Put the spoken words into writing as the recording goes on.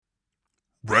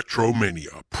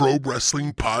Retromania Pro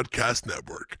Wrestling Podcast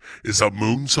Network is a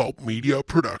Moonsault Media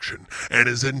production and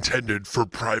is intended for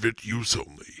private use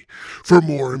only. For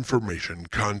more information,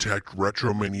 contact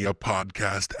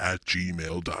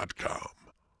retromaniapodcast@gmail.com.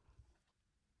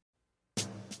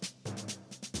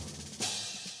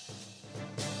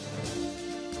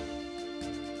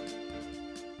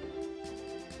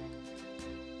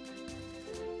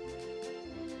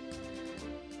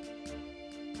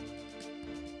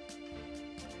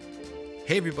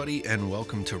 Hey everybody, and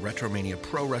welcome to Retromania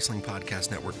Pro Wrestling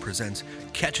Podcast Network presents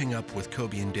Catching Up with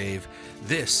Kobe and Dave.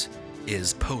 This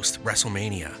is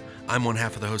post-WrestleMania. I'm one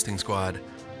half of the hosting squad,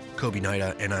 Kobe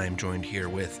Naida, and I am joined here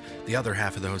with the other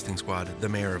half of the hosting squad, the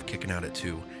mayor of Kicking Out at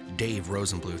 2, Dave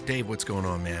Rosenbluth. Dave, what's going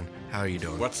on, man? How are you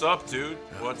doing? What's up, dude?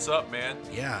 What's up, man?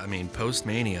 Yeah, I mean,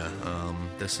 post-Mania,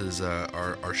 this is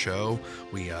our show.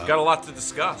 We got a lot to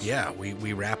discuss. Yeah,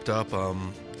 we wrapped up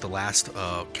the last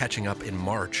catching up in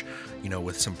March, you know,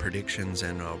 with some predictions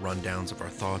and rundowns of our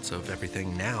thoughts of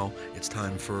everything. Now it's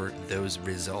time for those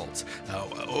results.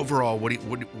 Overall,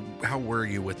 how were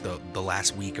you with the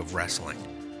last week of wrestling?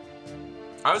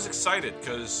 I was excited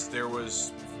because there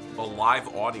was a live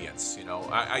audience. You know,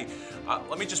 I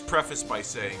let me just preface by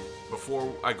saying,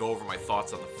 before I go over my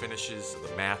thoughts on the finishes,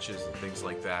 the matches, and things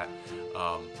like that,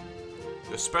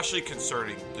 especially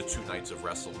concerning the two nights of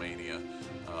WrestleMania.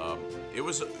 It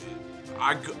was.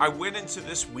 I went into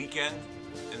this weekend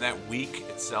and that week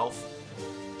itself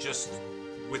just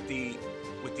with the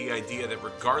idea that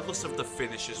regardless of the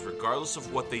finishes, regardless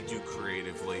of what they do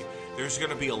creatively, there's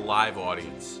going to be a live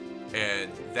audience,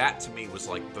 and that to me was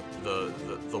like the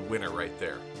winner right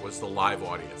there, was the live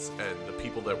audience and the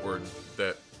people that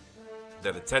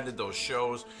attended those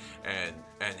shows and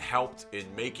helped in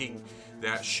making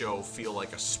that show feel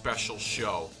like a special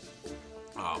show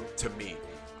to me.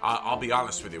 I'll be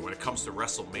honest with you, when it comes to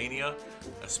WrestleMania,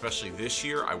 especially this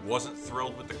year, I wasn't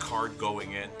thrilled with the card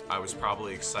going in. I was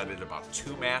probably excited about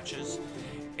two matches,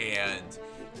 and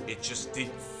it just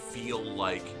didn't feel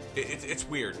like... It's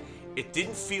weird. It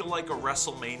didn't feel like a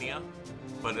WrestleMania,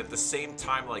 but at the same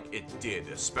time, like, it did,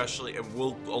 especially, and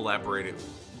we'll elaborate it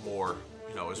more,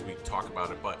 you know, as we talk about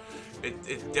it, but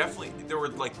it definitely... There were,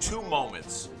 like, two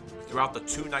moments throughout the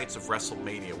two nights of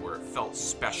WrestleMania where it felt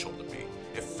special to me.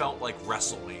 It felt like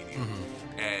WrestleMania,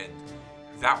 and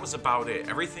that was about it.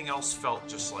 Everything else felt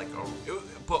just like,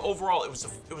 but overall, it was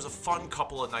a fun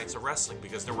couple of nights of wrestling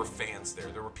because there were fans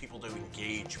there. There were people to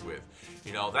engage with.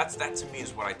 You know, that to me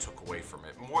is what I took away from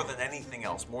it more than anything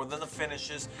else, more than the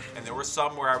finishes. And there were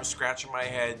some where I was scratching my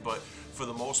head, but for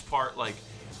the most part, like,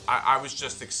 I was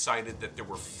just excited that there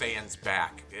were fans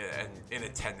back and in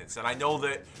attendance. And I know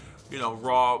that, you know,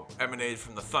 Raw emanated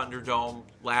from the Thunderdome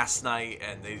last night,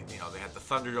 and they had the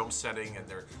Thunderdome setting, and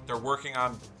they're working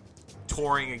on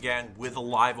touring again with a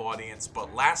live audience.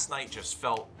 But last night just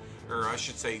felt, or I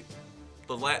should say,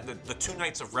 the two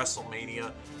nights of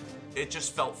WrestleMania, it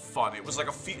just felt fun. It was like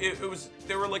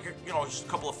there were like just a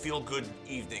couple of feel good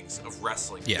evenings of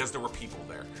wrestling because there were people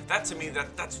there. That to me,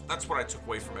 that's what I took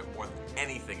away from it more than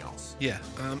anything else. Yeah,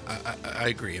 I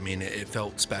agree. I mean, it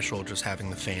felt special just having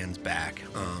the fans back.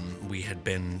 We had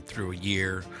been through a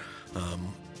year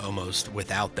almost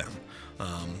without them.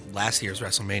 Last year's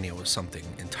WrestleMania was something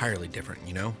entirely different,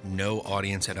 you know? No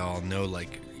audience at all, no,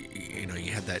 like, you know,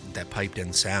 you had that piped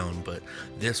in sound, but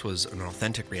this was an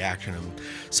authentic reaction. And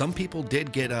some people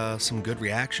did get some good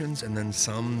reactions, and then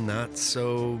some not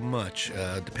so much,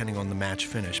 depending on the match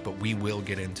finish, but we will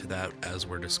get into that as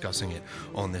we're discussing it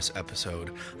on this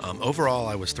episode. Overall,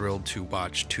 I was thrilled to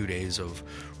watch 2 days of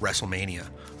WrestleMania.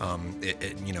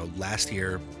 Last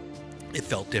year, it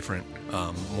felt different,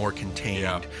 more contained.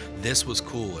 Yeah. This was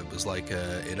cool. It was like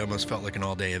it almost felt like an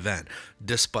all-day event,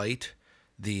 despite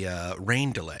the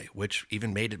rain delay, which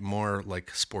even made it more like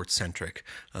sports-centric.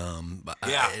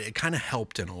 It kind of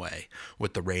helped in a way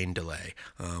with the rain delay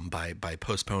by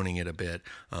postponing it a bit.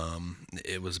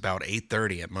 It was about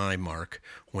 8:30 at my mark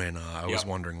when I was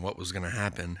wondering what was going to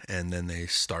happen, and then they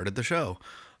started the show.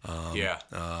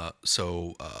 I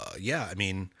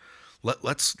mean,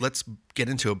 let's get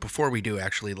into it. Before we do,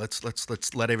 actually, let's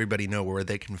let everybody know where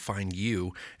they can find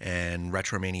you and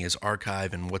Retromania's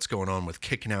archive and what's going on with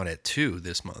Kicking Out at 2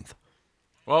 this month.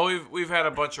 Well, we've had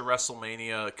a bunch of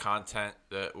WrestleMania content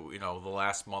that, you know, the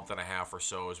last month and a half or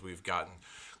so as we've gotten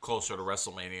closer to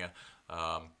WrestleMania.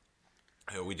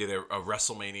 We did a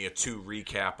WrestleMania 2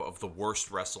 recap of the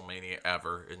worst WrestleMania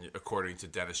ever, according to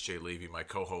Dennis J. Levy, my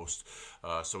co-host.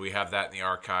 So we have that in the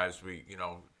archives. We,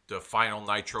 the final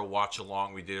Nitro watch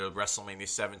along. We did a WrestleMania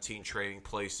 17 Trading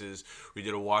Places. We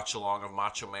did a watch along of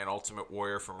Macho Man Ultimate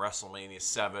Warrior from WrestleMania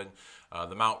 7.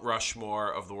 The Mount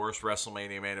Rushmore of the worst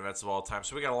WrestleMania main events of all time.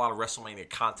 So we got a lot of WrestleMania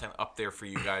content up there for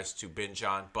you guys to binge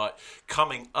on. But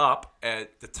coming up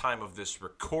at the time of this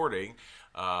recording,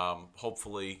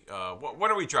 hopefully,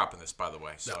 when are we dropping this, by the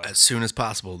way? So as soon as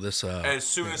possible. as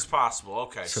soon as possible.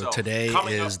 Okay. So today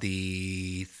is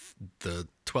the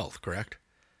 12th, correct?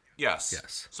 Yes.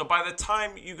 Yes. So by the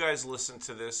time you guys listen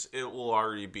to this, it will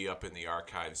already be up in the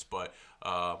archives. But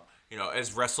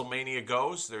as WrestleMania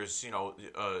goes, there's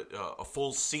a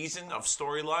full season of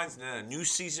storylines, and then a new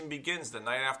season begins the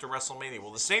night after WrestleMania.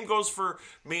 Well, the same goes for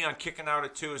me on Kicking Out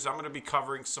at 2. Is I'm going to be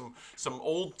covering some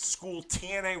old school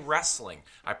TNA wrestling.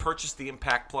 I purchased the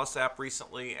Impact Plus app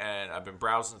recently, and I've been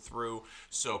browsing through.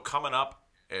 So coming up,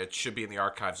 it should be in the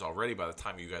archives already by the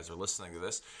time you guys are listening to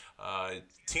this.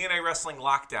 TNA Wrestling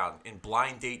Lockdown in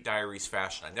Blind Date Diaries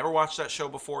fashion. I never watched that show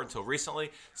before until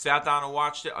recently. Sat down and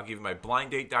watched it. I'll give you my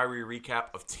Blind Date Diary recap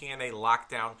of TNA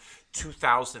Lockdown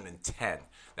 2010.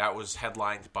 That was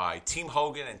headlined by Team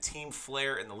Hogan and Team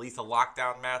Flair in the Lethal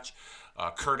Lockdown match.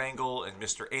 Kurt Angle and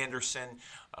Mr. Anderson,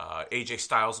 AJ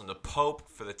Styles and the Pope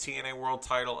for the TNA World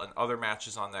title, and other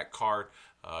matches on that card.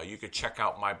 You could check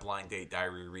out my Blind Date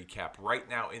Diary recap right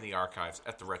now in the archives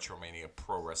at the Retromania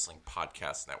Pro Wrestling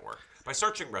Podcast Network by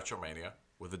searching Retromania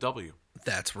with a W.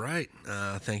 That's right.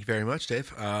 Thank you very much,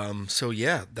 Dave.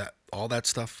 All that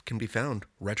stuff can be found,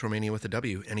 Retromania with a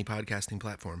W, any podcasting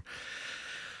platform.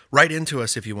 Write into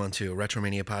us if you want to,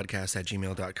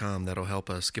 retromaniapodcast@gmail.com. That'll help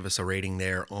us. Give us a rating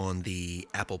there on the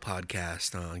Apple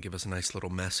Podcast. Give us a nice little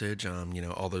message.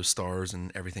 All those stars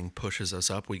and everything pushes us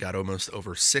up. We got almost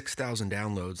over 6,000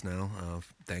 downloads now.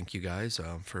 Thank you guys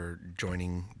for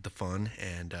joining the fun.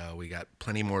 And we got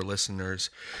plenty more listeners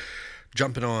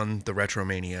jumping on the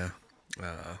Retromania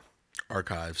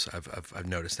archives. I've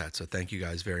noticed that. So thank you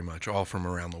guys very much, all from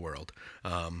around the world.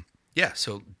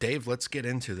 So Dave, let's get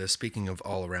into this. Speaking of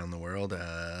all around the world,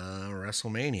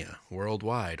 WrestleMania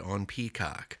worldwide on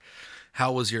Peacock.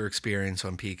 How was your experience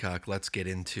on Peacock? Let's get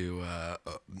into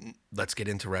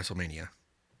WrestleMania.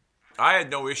 I had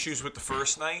no issues with the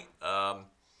first night. I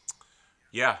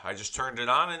just turned it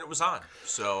on and it was on.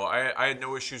 So I had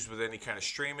no issues with any kind of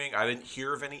streaming. I didn't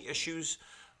hear of any issues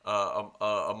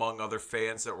among other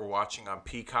fans that were watching on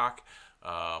Peacock.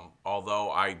 Although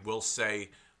I will say,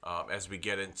 as we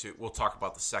get into, we'll talk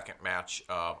about the second match.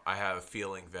 I have a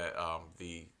feeling that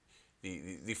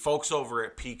the folks over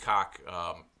at Peacock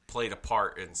played a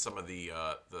part in some of the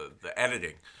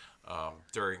editing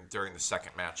during the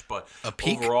second match. But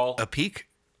overall, a peak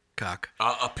cock,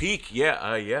 a peak,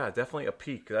 definitely a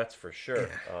peak. That's for sure.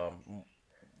 Yeah.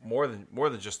 More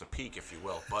than just a peak, if you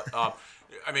will. But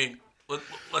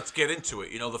let's get into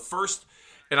it. The first.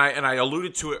 And I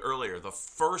alluded to it earlier. The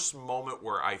first moment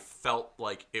where I felt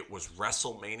like it was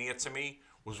WrestleMania to me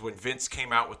was when Vince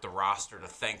came out with the roster to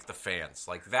thank the fans.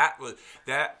 Like that was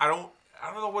that. I don't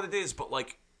know what it is, but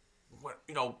like,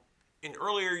 in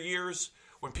earlier years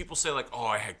when people say like, "Oh,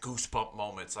 I had goosebump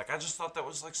moments," like I just thought that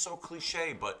was like so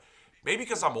cliche. But maybe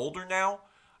because I'm older now,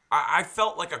 I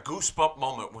felt like a goosebump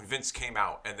moment when Vince came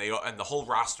out and the whole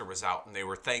roster was out and they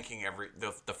were thanking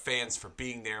the fans for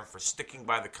being there and for sticking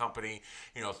by the company,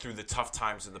 through the tough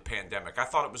times of the pandemic. I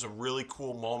thought it was a really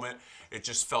cool moment. It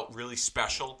just felt really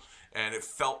special, and it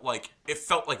felt like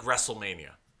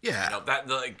WrestleMania. Yeah,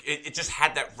 it just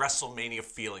had that WrestleMania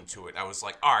feeling to it. I was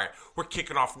like, all right, we're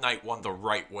kicking off night one the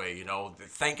right way.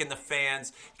 Thanking the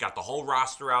fans. Got the whole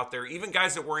roster out there, even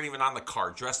guys that weren't even on the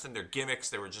card, dressed in their gimmicks.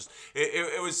 They were just.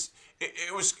 It was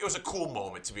a cool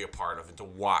moment to be a part of and to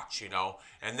watch.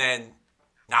 And then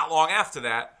not long after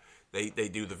that, they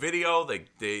do the video. Then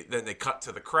they cut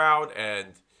to the crowd, and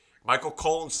Michael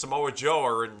Cole and Samoa Joe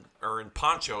are in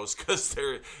ponchos because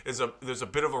there's a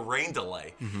bit of a rain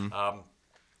delay. Mm-hmm.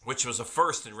 Which was a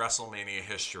first in WrestleMania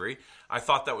history. I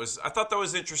thought that was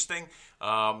interesting.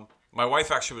 My wife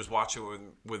actually was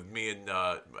watching with me and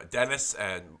Dennis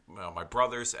and my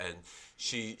brothers, and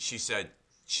she said,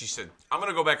 "I'm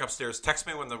gonna go back upstairs. Text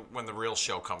me when the real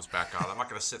show comes back on. I'm not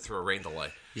gonna sit through a rain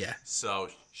delay." Yeah. So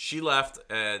she left,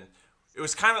 and it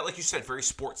was kind of like you said, very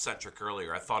sports centric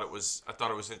earlier. I thought it was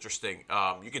interesting.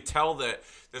 You could tell that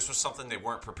this was something they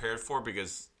weren't prepared for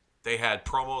because they had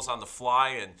promos on the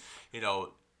fly, and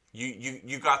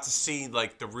You got to see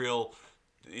like the real,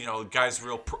 guys'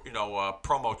 real,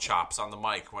 promo chops on the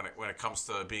mic when it comes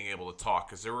to being able to talk.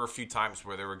 Because there were a few times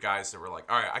where there were guys that were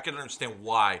like, all right, I can understand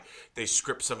why they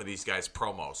script some of these guys'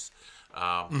 promos.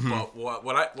 But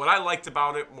what I liked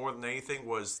about it more than anything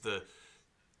was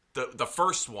the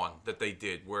first one that they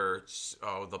did, where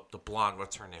the blonde,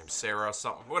 what's her name, Sarah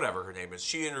something, whatever her name is,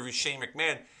 she interviews Shane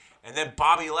McMahon, and then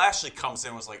Bobby Lashley comes in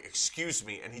and was like, "Excuse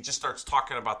me," and he just starts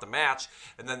talking about the match,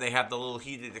 and then they had the little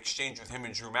heated exchange with him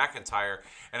and Drew McIntyre,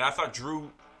 and I thought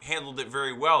Drew handled it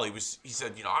very well. He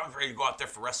said, I'm ready to go out there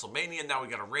for WrestleMania. Now we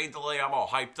got a rain delay. I'm all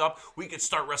hyped up. We can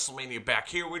start WrestleMania back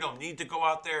here. We don't need to go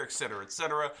out there, et cetera, et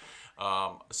cetera.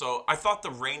 So I thought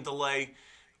the rain delay,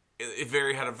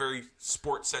 it had a very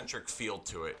sport-centric feel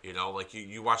to it. Like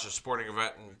you watch a sporting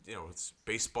event and, it's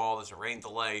baseball, there's a rain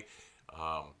delay.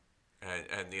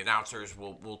 And the announcers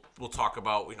will talk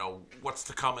about, what's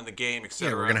to come in the game, et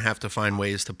cetera. Yeah, we're going to have to find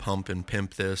ways to pump and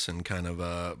pimp this and kind of,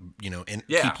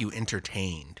 keep you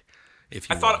entertained, if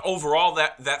you will. I thought overall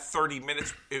that 30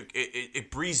 minutes, it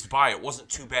breezed by. It wasn't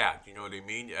too bad. You know what I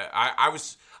mean? I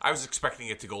was expecting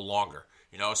it to go longer,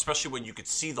 especially when you could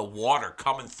see the water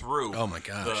coming through. Oh, my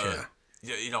gosh,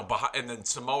 yeah. Behind, and then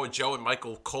Samoa Joe and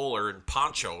Michael Cole are in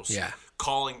ponchos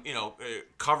calling,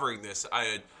 covering this.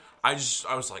 I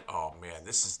was like, oh man,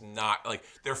 this is not like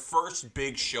their first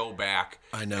big show back.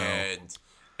 I know,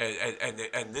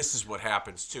 and this is what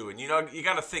happens too. And you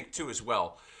got to think too as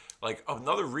well. Like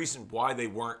another reason why they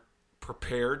weren't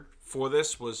prepared for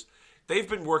this was they've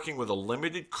been working with a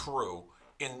limited crew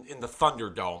in the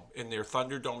Thunderdome, in their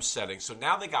Thunderdome setting. So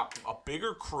now they got a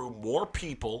bigger crew, more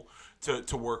people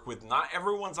to work with. Not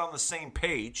everyone's on the same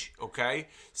page. Okay,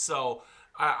 so.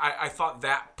 I thought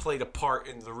that played a part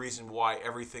in the reason why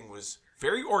everything was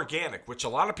very organic, which a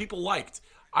lot of people liked.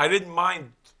 I didn't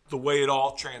mind the way it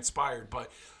all transpired,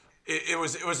 but it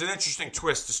was an interesting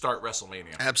twist to start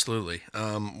WrestleMania. Absolutely.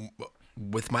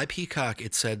 With my Peacock,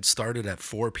 it said started at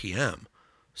 4 p.m.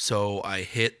 So I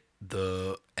hit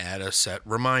the add a set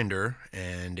reminder,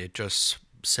 and it just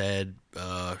said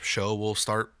show will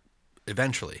start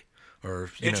eventually.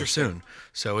 Or soon.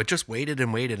 So it just waited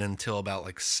and waited until about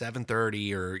like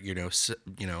 7:30 or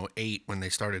 8 when they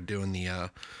started doing the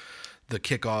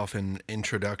kickoff and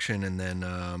introduction, and then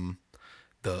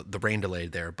the rain delay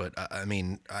there. But I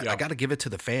got to give it to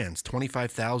the fans.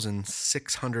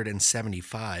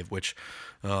 25,675, which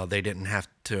they didn't have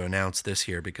to announce this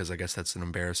year because I guess that's an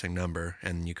embarrassing number,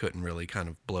 and you couldn't really kind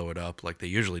of blow it up like they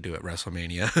usually do at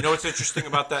WrestleMania. You know what's interesting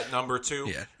about that number too?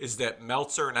 Yeah. Is that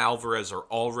Meltzer and Alvarez are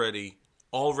already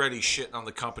shitting on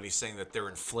the company, saying that they're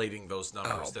inflating those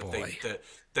numbers.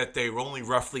 That they only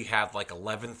roughly had like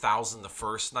 11,000 the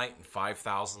first night and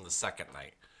 5,000 the second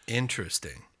night.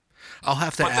 Interesting. I'll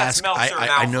have to ask.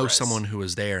 I know someone who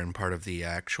was there and part of the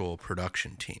actual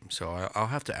production team, so I'll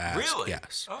have to ask. Really?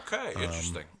 Yes. Okay.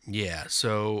 Interesting. Yeah.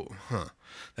 So,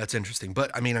 that's interesting. But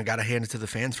I got to hand it to the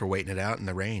fans for waiting it out in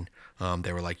the rain.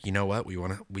 They were like, you know what?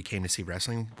 We came to see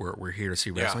wrestling. We're here to see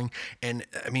wrestling. And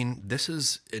this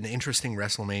is an interesting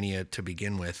WrestleMania to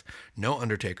begin with. No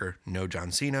Undertaker, no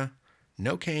John Cena,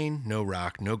 no Kane, no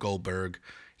Rock, no Goldberg.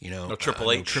 No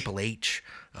Triple H. No Triple H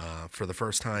for the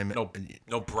first time.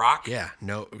 No Brock.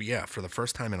 For the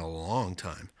first time in a long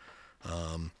time.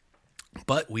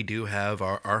 But we do have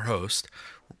our host,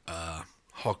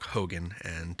 Hulk Hogan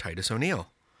and Titus O'Neil,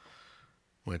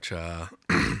 which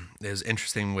is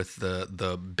interesting with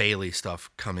the Bayley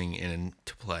stuff coming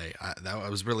into play. I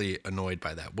was really annoyed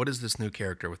by that. What is this new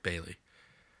character with Bayley?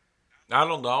 I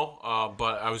don't know,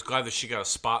 but I was glad that she got a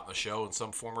spot in the show in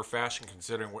some form or fashion,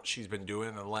 considering what she's been doing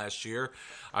in the last year.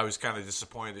 I was kind of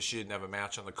disappointed that she didn't have a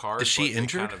match on the card. Is she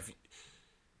injured?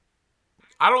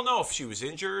 I don't know if she was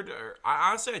injured.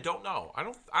 Honestly, I don't know.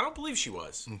 I don't believe she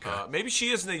was. Okay. Maybe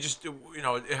she is, and they just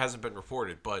it hasn't been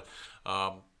reported. But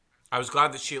I was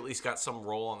glad that she at least got some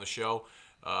role on the show.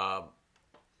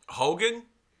 Hogan,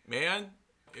 man,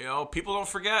 people don't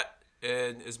forget.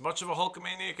 And as much of a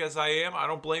Hulkamaniac as I am, I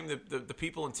don't blame the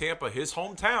people in Tampa, his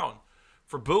hometown,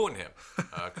 for booing him.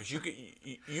 Because you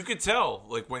could tell,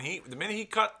 like the minute he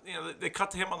cut, they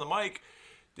cut to him on the mic,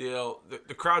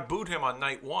 the crowd booed him on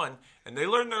night one, and they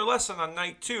learned their lesson on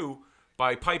night two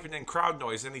by piping in crowd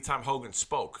noise anytime Hogan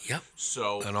spoke. Yep.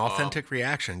 So an authentic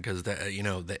reaction, because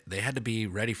they had to be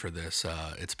ready for this.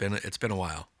 It's been a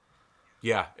while.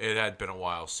 Yeah, it had been a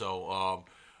while. So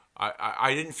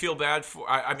I didn't feel bad for.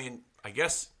 I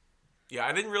guess,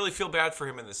 I didn't really feel bad for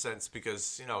him in the sense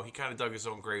because, he kind of dug his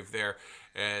own grave there.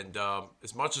 And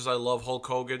as much as I love Hulk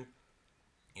Hogan,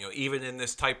 even in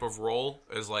this type of role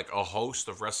as like a host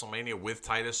of WrestleMania with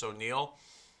Titus O'Neil,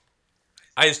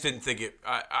 I just didn't think it.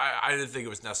 I didn't think it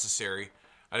was necessary.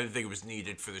 I didn't think it was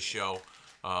needed for the show.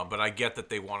 But I get that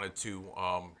they wanted to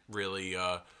really,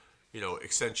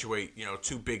 accentuate,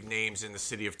 two big names in the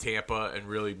city of Tampa and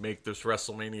really make this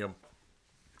WrestleMania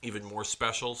even more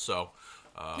special. So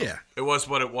It was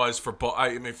what it was for both.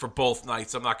 I mean, for both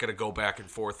nights. I'm not going to go back and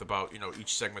forth about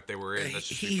each segment they were in. That's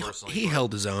just me personally. He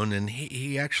held his own, and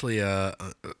he actually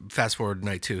fast forward to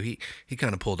night 2. He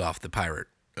kind of pulled off the pirate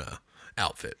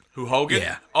outfit. Who, Hogan?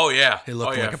 Yeah. Oh yeah. He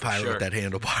looked like a pirate sure. with that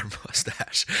handlebar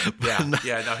mustache.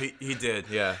 No, he did.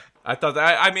 Yeah, I thought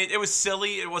that. I mean, it was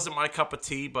silly. It wasn't my cup of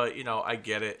tea, but I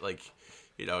get it. Like,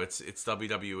 it's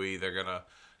WWE. They're gonna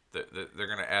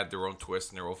add their own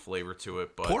twist and their own flavor to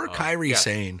it. But poor Kairi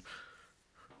Sane.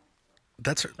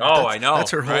 That's her. I know.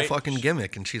 That's her whole right? fucking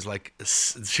gimmick, and she's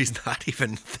not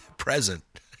even present.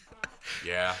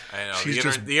 Yeah, I know.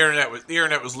 She's The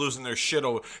internet was losing their shit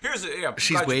over.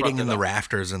 She's waiting in the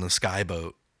rafters in the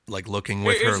skyboat, like looking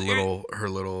with her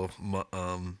little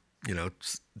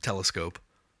telescope.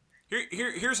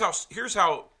 Here's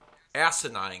how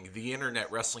asinine the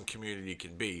internet wrestling community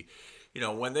can be.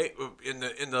 When they in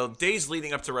the days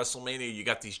leading up to WrestleMania, you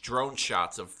got these drone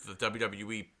shots of the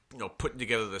WWE putting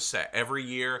together the set. Every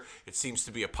year, it seems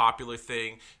to be a popular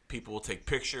thing. People will take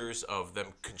pictures of them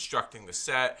constructing the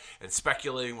set and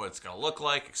speculating what it's going to look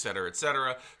like, et cetera, et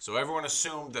cetera. So everyone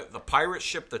assumed that the pirate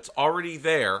ship that's already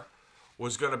there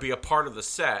was going to be a part of the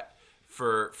set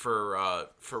for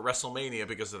WrestleMania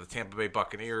because of the Tampa Bay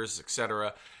Buccaneers, et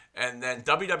cetera. And then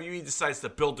WWE decides to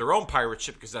build their own pirate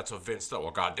ship because that's what Vince thought.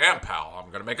 Well, goddamn, pal, I'm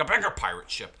going to make a bigger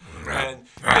pirate ship. And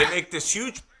they make this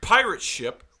huge pirate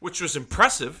ship, which was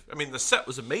impressive. I mean, the set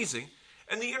was amazing.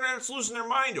 And the internet's losing their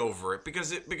mind over it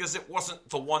because it wasn't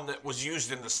the one that was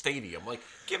used in the stadium. Like,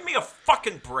 give me a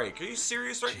fucking break. Are you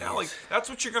serious right now? Like, that's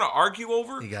what you're going to argue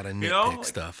over? You got to nitpick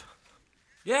stuff.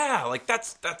 Yeah, like,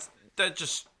 that's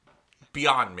just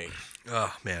beyond me.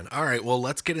 Oh, man. All right, well,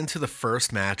 let's get into the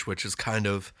first match, which is kind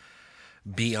of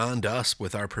beyond us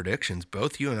with our predictions.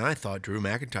 Both you and I thought Drew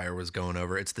McIntyre was going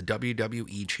over. It's the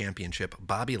WWE Championship.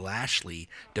 Bobby Lashley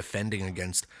defending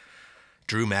against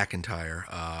Drew McIntyre,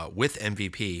 with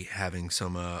MVP having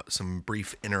some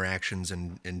brief interactions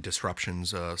and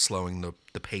disruptions, slowing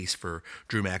the pace for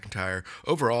Drew McIntyre.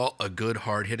 Overall, a good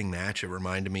hard-hitting match. It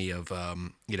reminded me of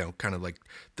kind of like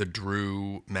the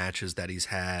Drew matches that he's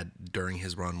had during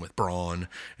his run with Braun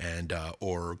and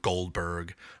or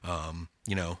Goldberg.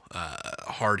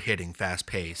 Hard-hitting,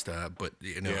 fast-paced, but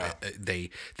they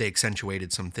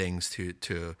accentuated some things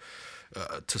to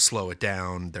slow it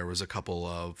down. There was a couple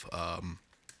of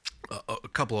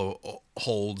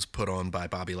holds put on by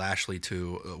Bobby Lashley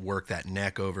to work that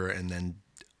neck over, and then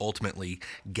ultimately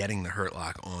getting the Hurt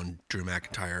Lock on Drew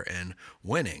McIntyre and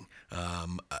winning.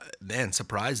 Man,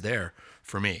 surprise there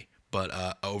for me,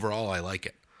 but overall I like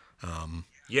it.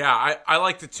 Yeah, I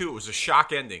liked it too. It was a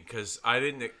shock ending because I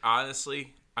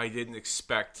didn't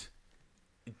expect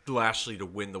Lashley to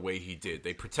win the way he did.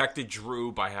 They protected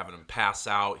Drew by having him pass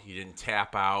out. He didn't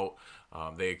tap out.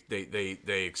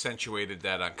 They accentuated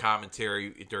that on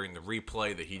commentary during the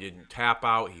replay that he didn't tap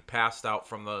out. He passed out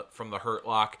from the Hurt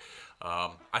Lock.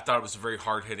 I thought it was a very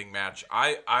hard hitting match.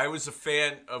 I was a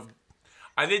fan of.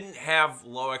 I didn't have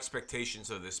low expectations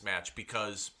of this match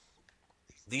because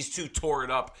these two tore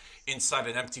it up inside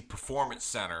an empty performance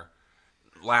center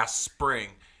last spring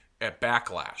at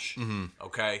Backlash. Mm-hmm.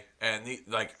 Okay, and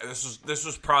this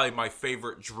was probably my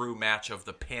favorite Drew match of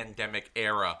the pandemic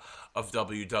era of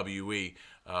WWE.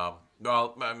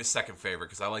 Well, my second favorite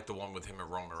because I like the one with him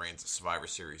and Roman Reigns at Survivor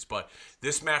Series. But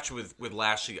this match with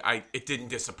Lashley, it didn't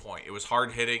disappoint. It was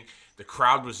hard hitting. The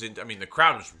crowd was the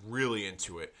crowd was really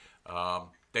into it.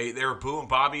 They were booing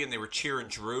Bobby and they were cheering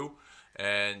Drew.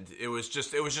 And it was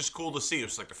just cool to see. It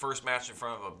was like the first match in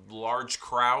front of a large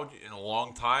crowd in a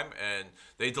long time, and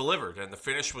they delivered. And the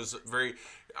finish was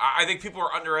I think people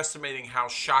are underestimating how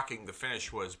shocking the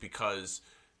finish was because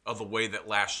of the way that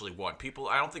Lashley won.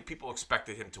 I don't think people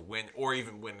expected him to win or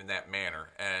even win in that manner.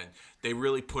 And they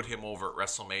really put him over at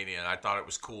WrestleMania. And I thought it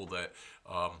was cool that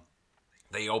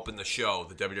they opened the show,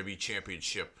 the WWE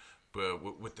Championship,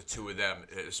 with the two of them,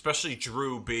 especially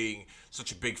Drew being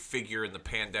such a big figure in the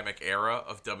pandemic era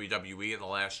of WWE in the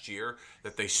last year,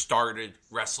 that they started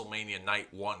WrestleMania Night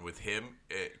 1 with him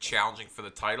challenging for the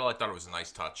title. I thought it was a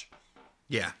nice touch.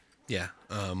 Yeah.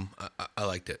 I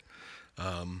liked it.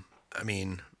 I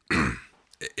mean,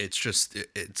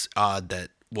 it's odd that,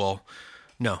 well,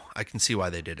 no, I can see why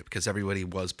they did it because everybody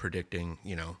was predicting,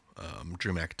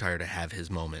 Drew McIntyre to have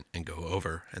his moment and go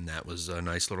over, and that was a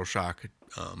nice little shock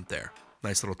there.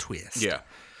 Nice little twist. Yeah.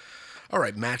 All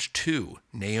right, match 2.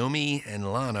 Naomi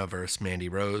and Lana versus Mandy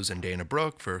Rose and Dana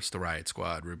Brooke versus the Riot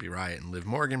Squad. Ruby Riott and Liv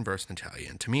Morgan versus Natalya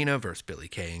and Tamina versus Billie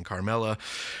Kay and Carmella.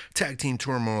 Tag Team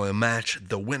Turmoil match.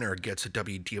 The winner gets a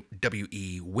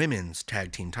WWE Women's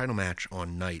Tag Team title match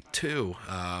on night 2.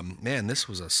 Man, this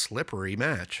was a slippery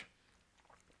match.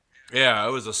 Yeah,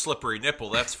 it was a slippery nipple,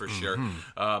 that's for sure.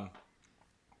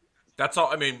 That's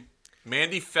all. I mean,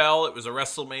 Mandy fell. It was a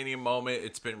WrestleMania moment.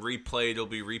 It's been replayed. It'll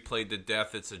be replayed to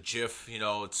death. It's a GIF.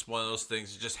 It's one of those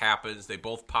things. It just happens. They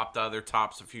both popped out of their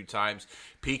tops a few times.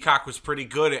 Peacock was pretty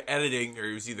good at editing, or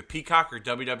it was either Peacock or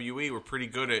WWE were pretty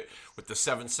good at, with the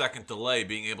 7-second delay,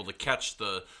 being able to catch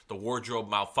the wardrobe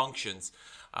malfunctions.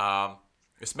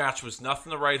 This match was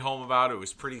nothing to write home about. It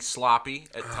was pretty sloppy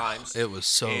at times. It was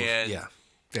so,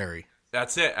 very.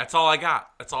 That's it. That's all I got.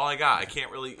 I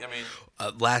can't really,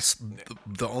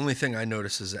 the only thing I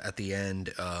noticed is at the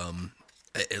end,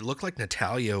 it looked like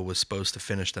Natalya was supposed to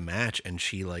finish the match, and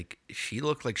she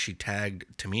looked like she tagged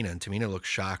Tamina, and Tamina looked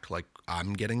shocked, like,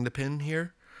 I'm getting the pin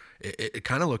here. It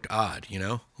kind of looked odd,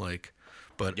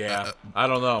 but yeah, I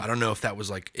don't know. I don't know if that was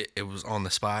like it was on the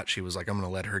spot. She was like, I'm gonna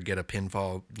let her get a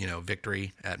pinfall,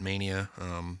 victory at Mania.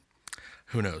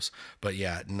 Who knows? But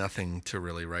yeah, nothing to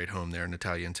really write home there.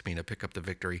 Natalya and Tamina pick up the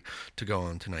victory to go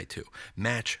on tonight too.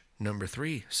 Match number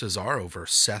 3, Cesaro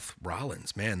versus Seth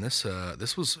Rollins. Man, this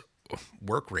was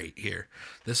work rate here.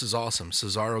 This is awesome.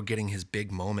 Cesaro getting his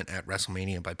big moment at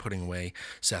WrestleMania by putting away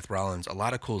Seth Rollins. A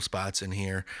lot of cool spots in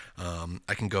here.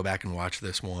 I can go back and watch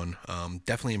this one.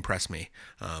 Definitely impressed me.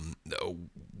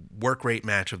 Work rate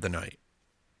match of the night.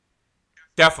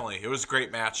 Definitely. It was a great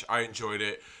match. I enjoyed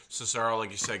it. Cesaro,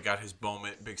 like you said, got his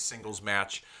moment. Big singles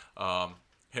match.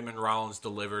 Him and Rollins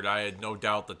delivered. I had no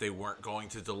doubt that they weren't going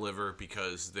to deliver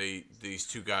because these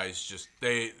two guys just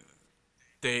they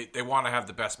want to have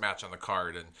the best match on the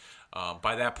card, and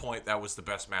by that point, that was the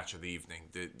best match of the evening.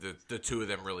 The two of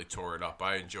them really tore it up.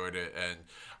 I enjoyed it, and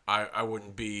I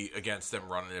wouldn't be against them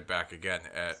running it back again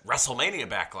at WrestleMania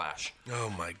Backlash. Oh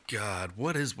my God,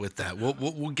 what is with that?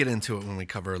 We'll get into it when we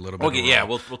cover a little bit. Okay, yeah,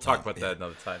 we'll talk about that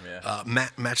another time. Yeah.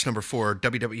 Match number 4,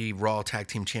 WWE Raw Tag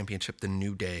Team Championship, The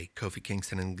New Day, Kofi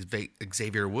Kingston and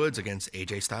Xavier Woods against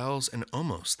AJ Styles and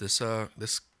Omos.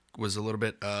 This was a little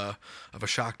bit of a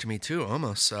shock to me too.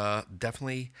 Almost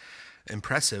definitely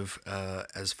impressive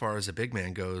as far as a big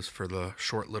man goes for the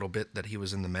short little bit that he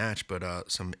was in the match,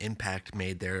 but some impact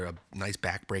made there. A nice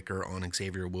backbreaker on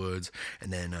Xavier Woods,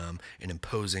 and then an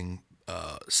imposing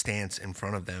stance in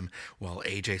front of them while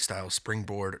AJ Styles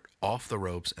springboard off the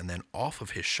ropes and then off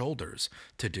of his shoulders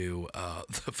to do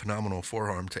the phenomenal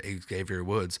forearm to Xavier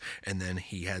Woods, and then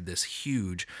he had this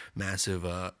huge massive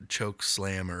choke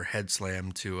slam or head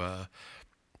slam to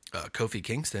Kofi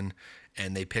Kingston,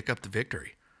 and they pick up the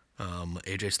victory.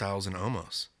 AJ Styles and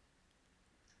Omos.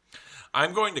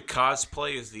 I'm going to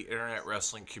cosplay as the internet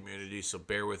wrestling community, so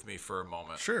bear with me for a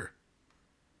moment. Sure.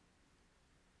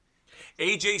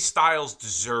 AJ Styles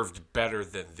deserved better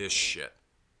than this shit.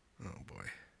 Oh boy.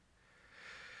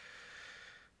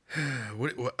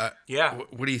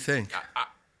 What do you think?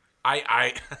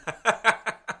 I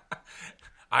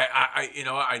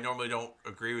normally don't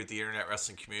agree with the internet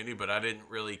wrestling community, but I didn't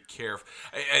really care.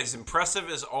 As impressive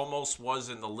as Omos was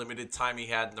in the limited time he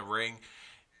had in the ring,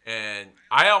 and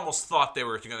I almost thought they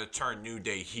were going to turn New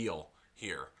Day heel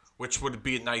here, which would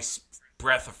be a nice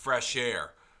breath of fresh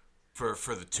air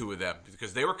for the two of them,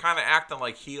 because they were kind of acting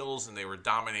like heels and they were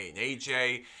dominating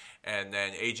AJ. And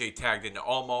then AJ tagged into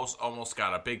Almost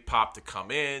got a big pop to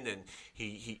come in, and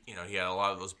he had a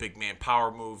lot of those big man power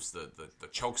moves, the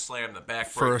choke slam, the backbreaker,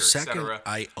 for a second, etc.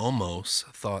 I almost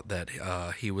thought that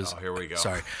he was. Oh, here we go.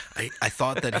 Sorry, I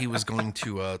thought that he was going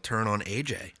to turn on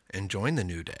AJ and join the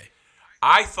New Day.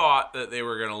 I thought that they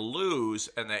were going to lose,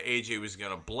 and that AJ was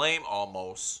going to blame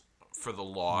Almost for the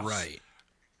loss, right?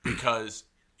 Because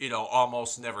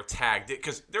Almost never tagged it,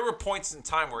 because there were points in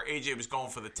time where AJ was going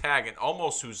for the tag, and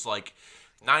Almost, who's like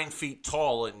 9 feet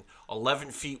tall and 11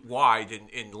 feet wide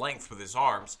in length with his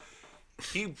arms,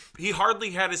 he hardly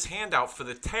had his hand out for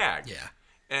the tag. Yeah.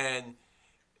 And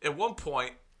at one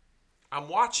point, I'm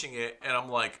watching it, and I'm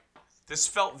like, this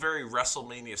felt very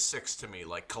WrestleMania 6 to me,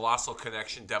 like Colossal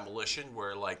Connection Demolition,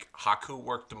 where like Haku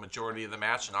worked the majority of the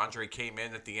match and Andre came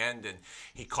in at the end and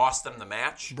he cost them the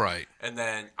match. Right. And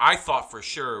then I thought for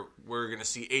sure we were going to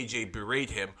see AJ berate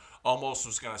him, Almost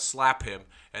was going to slap him,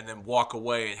 and then walk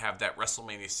away and have that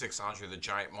WrestleMania 6 Andre the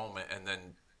Giant moment, and then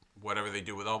whatever they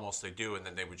do with Almost, they do, and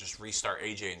then they would just restart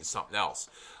AJ into something else.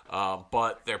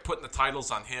 But they're putting the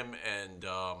titles on him and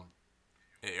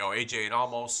AJ and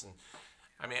Almost, and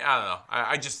I mean, I don't know.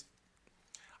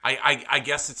 I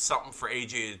guess it's something for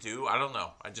AJ to do. I don't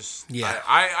know.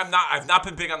 I've not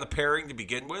been big on the pairing to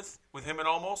begin with him and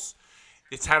Almost.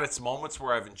 It's had its moments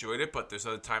where I've enjoyed it, but there's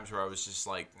other times where I was just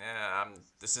like,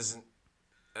 this isn't.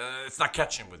 It's not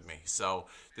catching with me. So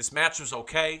this match was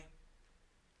okay.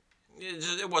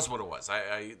 It was what it was.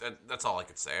 That's all I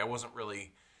could say. I wasn't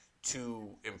really too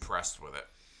impressed with it.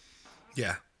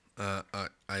 Yeah.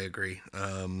 I agree.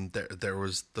 There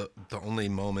was the only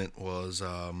moment was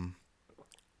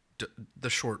the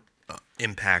short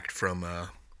impact from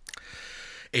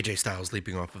AJ Styles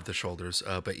leaping off of the shoulders.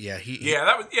 But yeah,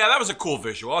 that was a cool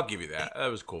visual. I'll give you that. That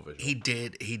was a cool visual. He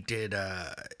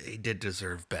did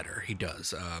deserve better. He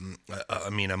does. I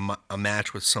mean, a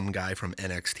match with some guy from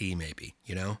NXT, maybe,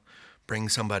 bring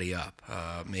somebody up,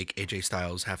 make AJ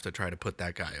Styles have to try to put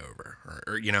that guy over,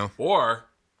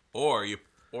 or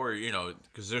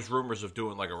because there's rumors of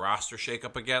doing like a roster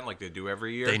shakeup again, like they do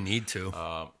every year. They need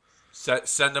to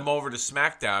send him over to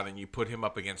SmackDown and you put him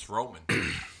up against Roman.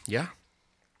 Yeah.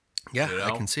 Yeah,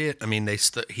 I can see it. I mean,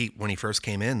 when he first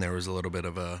came in, there was a little bit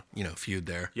of a feud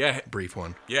there. Yeah, brief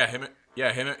one. Yeah, him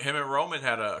and Roman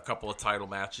had a couple of title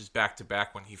matches back to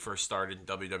back when he first started in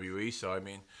WWE. So I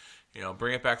mean,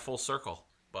 bring it back full circle.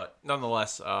 But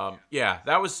nonetheless,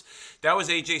 that was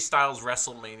AJ Styles'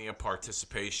 WrestleMania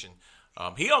participation.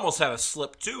 He almost had a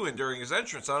slip too, and during his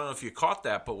entrance, I don't know if you caught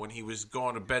that, but when he was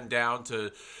going to bend down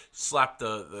to slap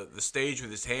the stage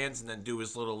with his hands and then do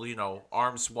his little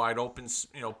arms wide open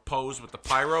pose with the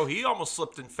pyro, he almost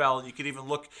slipped and fell, and you could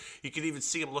even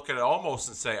see him look at it almost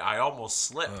and say, "I almost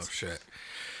slipped." Oh shit.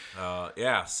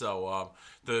 So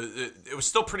it was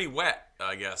still pretty wet,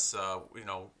 I guess.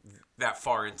 That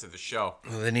far into the show.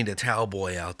 Well, they need a towel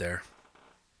boy out there.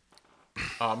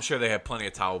 I'm sure they have plenty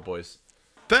of towel boys.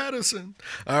 Patterson.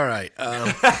 All right.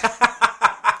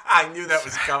 I knew that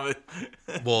was coming.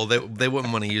 Well, they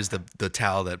wouldn't want to use the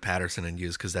towel that Patterson had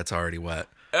used because that's already wet.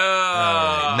 All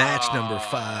right. Match number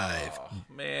 5.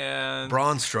 Man.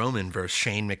 Braun Strowman versus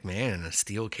Shane McMahon in a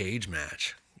steel cage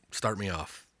match. Start me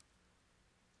off.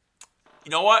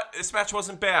 You know what? This match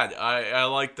wasn't bad. I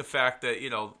like the fact that,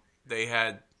 they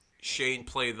had Shane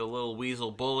play the little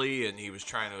weasel bully and he was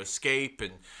trying to escape,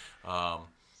 and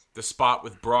the spot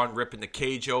with Braun ripping the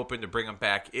cage open to bring him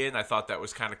back in, I thought that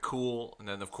was kind of cool. And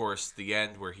then, of course, the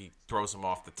end where he throws him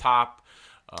off the top.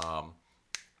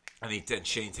 Then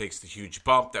Shane takes the huge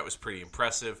bump. That was pretty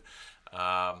impressive.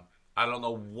 I don't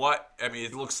know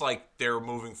it looks like they're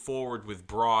moving forward with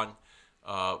Braun,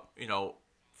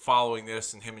 following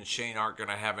this, and him and Shane aren't going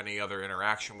to have any other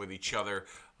interaction with each other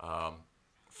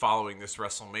following this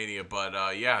WrestleMania. But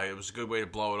it was a good way to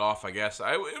blow it off, I guess.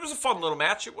 It was a fun little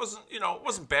match. It wasn't, it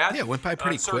wasn't bad. Yeah, it went by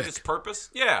pretty quick. It served its purpose.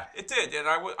 Yeah, it did, and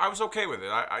I was okay with it.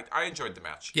 I enjoyed the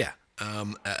match. Yeah.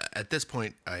 At this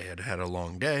point, I had a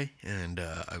long day, and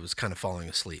I was kind of falling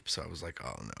asleep, so I was like,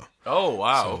 oh, no. Oh,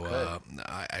 wow. So okay.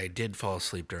 I did fall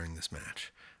asleep during this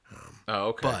match.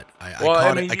 Okay. But I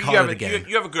caught it again.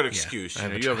 You have a good excuse.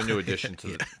 Yeah, you have a new addition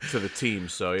to the team,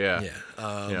 so yeah.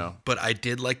 Yeah. But I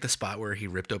did like the spot where he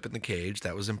ripped open the cage.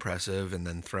 That was impressive. And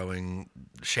then throwing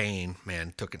Shane,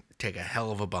 man, take a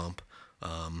hell of a bump.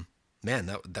 Man,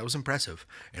 that was impressive.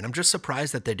 And I'm just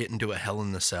surprised that they didn't do a Hell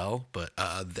in the Cell, but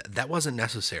that wasn't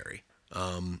necessary.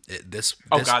 This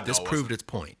proved its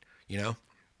point,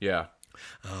 Yeah.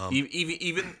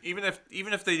 Even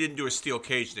if they didn't do a steel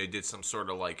cage, they did some sort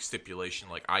of like stipulation,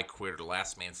 like I quit or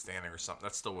last man standing or something.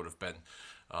 That still would have been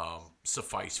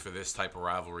suffice for this type of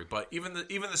rivalry. But even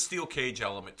the steel cage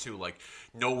element too, like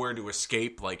nowhere to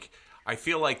escape. Like I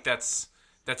feel like that's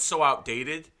so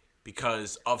outdated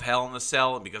because of Hell in the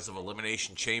Cell and because of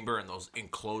Elimination Chamber and those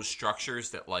enclosed structures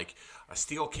that like a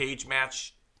steel cage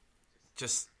match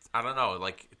just I don't know,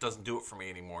 like it doesn't do it for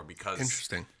me anymore because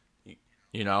interesting.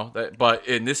 But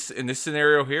in this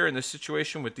scenario here, in this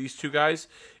situation with these two guys,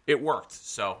 it worked.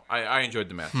 So I enjoyed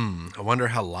the match. I wonder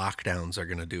how lockdowns are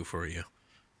going to do for you.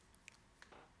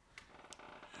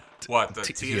 What, the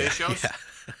TNA shows?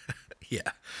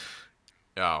 Yeah.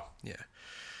 Oh. Yeah.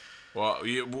 Well,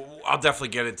 I'll definitely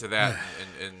get into that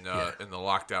in the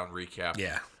lockdown recap.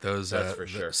 Yeah, those that's for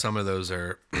sure. Some of those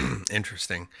are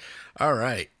interesting. All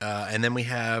right, and then we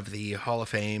have the Hall of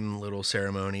Fame little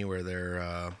ceremony where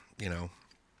they're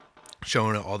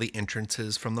showing all the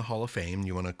entrances from the Hall of Fame.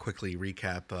 You want to quickly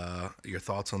recap your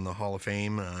thoughts on the Hall of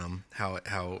Fame?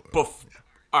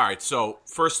 All right, so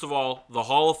first of all, the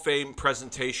Hall of Fame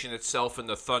presentation itself in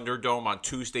the Thunderdome on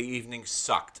Tuesday evening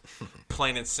sucked.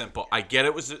 Plain and simple. I get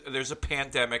there's a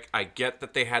pandemic. I get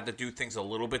that they had to do things a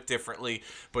little bit differently,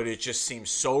 but it just seems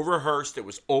so rehearsed. It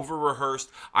was over-rehearsed.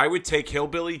 I would take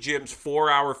Hillbilly Jim's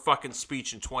 4-hour fucking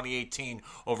speech in 2018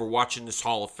 over watching this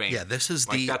Hall of Fame. Yeah, this is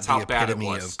that's the how bad epitome it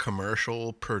was. of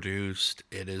commercial produced.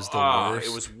 It is the worst.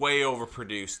 It was way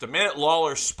overproduced. The minute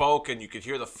Lawler spoke and you could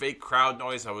hear the fake crowd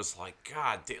noise, I was like,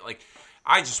 God,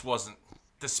 I just wasn't.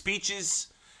 The speeches,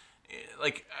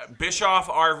 like Bischoff,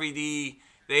 RVD,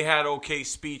 they had okay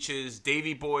speeches.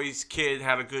 Davey Boy's kid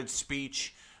had a good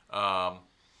speech. The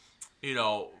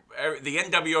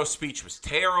NWO speech was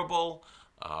terrible.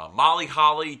 Molly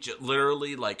Holly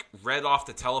literally like read off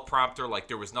the teleprompter like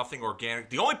there was nothing organic.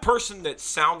 The only person that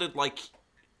sounded like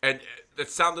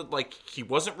he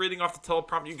wasn't reading off the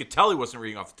teleprompter, you could tell he wasn't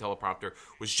reading off the teleprompter,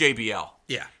 was JBL.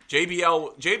 Yeah.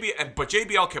 But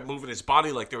JBL kept moving his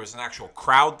body like there was an actual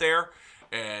crowd there,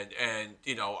 and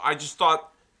I just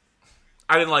thought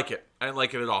I didn't like it. I didn't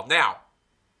like it at all. Now,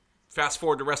 fast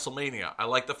forward to WrestleMania. I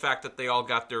like the fact that they all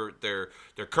got their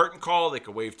curtain call. They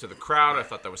could wave to the crowd. I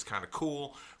thought that was kind of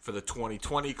cool for the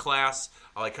 2020 class.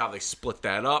 I like how they split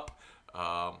that up.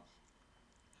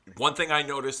 One thing I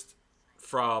noticed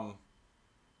from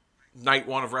night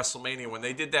one of WrestleMania, when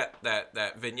they did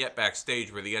that vignette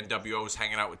backstage where the NWO was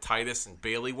hanging out with Titus and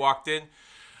Bayley walked in,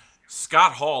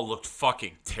 Scott Hall looked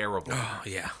fucking terrible. Oh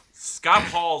yeah. Scott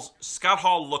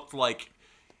Hall looked like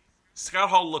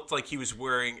he was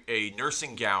wearing a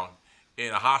nursing gown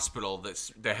in a hospital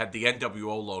that had the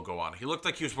NWO logo on it. He looked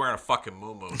like he was wearing a fucking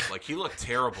muumuu. Like, he looked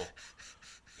terrible.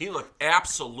 He looked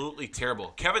absolutely terrible.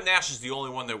 Kevin Nash is the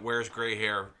only one that wears gray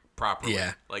hair properly.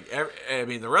 Yeah. Like,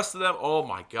 the rest of them, oh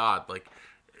my God. Like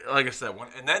I said,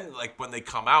 when they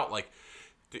come out,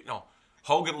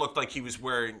 Hogan looked like he was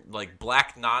wearing like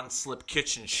black non-slip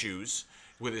kitchen shoes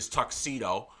with his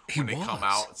tuxedo when they come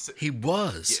out. He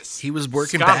was. Yes. He was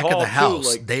working Scott back Hall, of the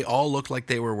house. too, They all looked like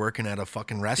they were working at a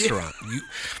fucking restaurant.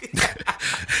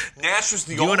 Nash was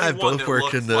the You only and I one both that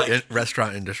worked in looked the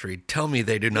restaurant industry. Tell me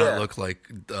they do not look like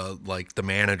the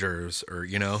managers or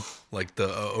like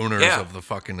the owners of the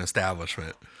fucking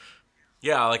establishment.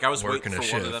 Yeah, like I was Working waiting a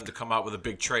for one of shift. them to come out with a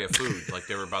big tray of food, like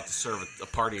they were about to serve a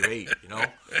party of 8.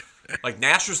 Like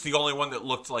Nash was the only one that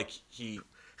looked like he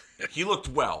looked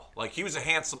well. Like he looked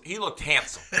handsome.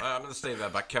 I'm going to say that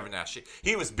about Kevin Nash.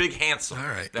 He was big handsome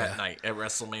that night at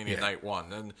WrestleMania Night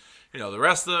 1. And, the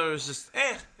rest of it was just,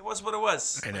 it was what it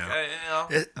was. I know.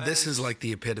 This is like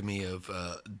the epitome of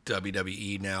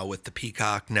WWE now with the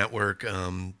Peacock Network,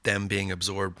 them being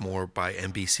absorbed more by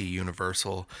NBC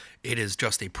Universal. It is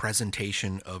just a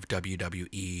presentation of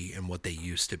WWE and what they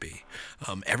used to be.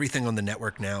 Everything on the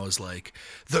network now is like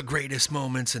the greatest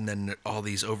moments, and then all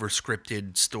these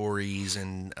over-scripted stories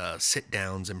and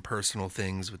sit-downs and personal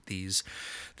things with these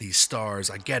stars.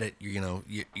 I get it.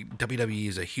 WWE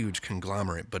is a huge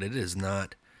conglomerate, but it is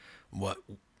not what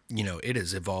it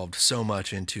has evolved so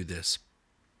much into this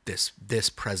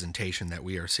presentation that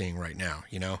we are seeing right now.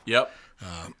 Yep.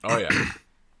 Oh yeah.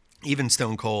 Even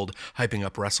Stone Cold hyping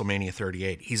up WrestleMania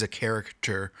 38. He's a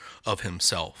caricature of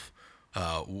himself.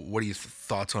 What are your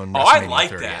thoughts on WrestleMania I like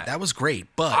 38? that. That was great,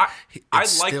 but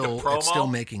it's like the promo. still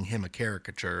making him a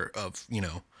caricature of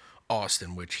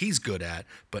Austin, which he's good at,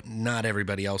 but not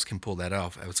everybody else can pull that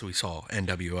off, as we saw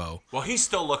NWO. Well, he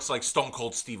still looks like Stone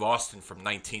Cold Steve Austin from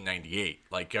 1998.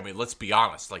 Like, let's be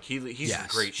honest. Like, he's in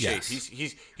great shape.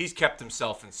 Yes. He's kept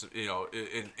himself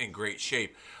in great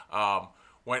shape.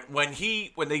 When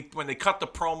they cut the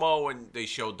promo and they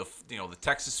showed the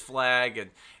Texas flag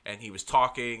and he was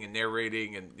talking and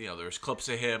narrating and there's clips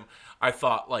of him, I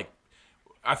thought,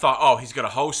 oh, he's going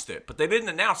to host it. But they didn't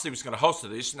announce he was going to host it.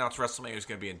 They just announced WrestleMania was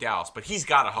going to be in Dallas. But he's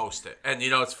got to host it. And,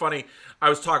 it's funny. I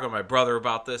was talking to my brother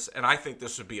about this, and I think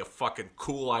this would be a fucking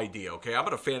cool idea, okay? I'm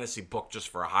going to fantasy book just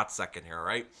for a hot second here, all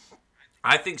right?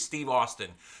 I think Steve Austin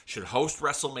should host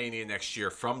WrestleMania next year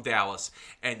from Dallas,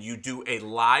 and you do a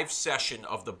live session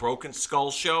of the Broken Skull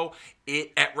show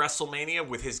at WrestleMania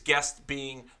with his guest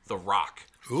being The Rock.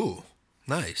 Ooh,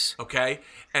 nice. Okay?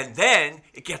 And then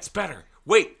it gets better.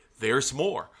 Wait. There's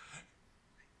more.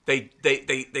 They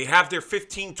have their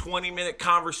 15, 20-minute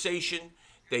conversation.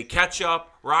 They catch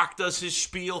up. Rock does his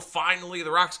spiel. Finally, the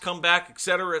Rocks come back, et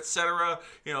cetera, et cetera.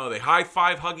 They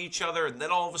high-five, hug each other, and then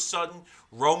all of a sudden,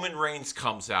 Roman Reigns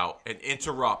comes out and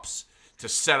interrupts to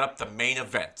set up the main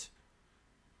event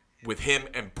with him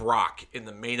and Brock in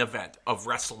the main event of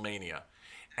WrestleMania.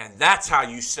 And that's how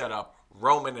you set up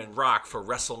Roman and Rock for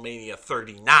WrestleMania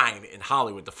 39 in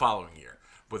Hollywood the following year.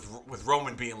 With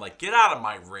Roman being like, get out of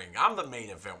my ring. I'm the main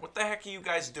event. What the heck are you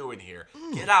guys doing here?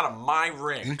 Get out of my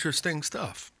ring. Interesting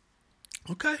stuff.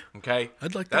 Okay.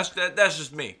 I'd like that. That's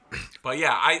just me. But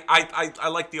yeah, I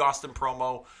like the Austin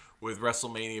promo with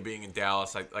WrestleMania being in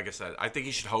Dallas. Like I said, I think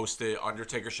he should host it.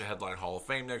 Undertaker should headline Hall of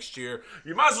Fame next year.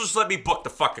 You might as well just let me book the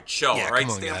fucking show, all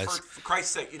right, Stanford? For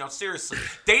Christ's sake, seriously.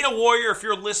 Dana Warrior, if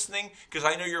you're listening, because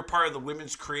I know you're part of the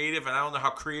women's creative, and I don't know how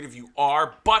creative you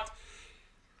are, but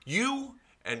you...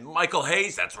 And Michael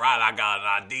Hayes, that's right, I got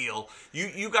an ideal.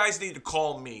 You guys need to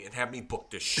call me and have me book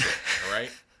this shit, all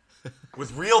right?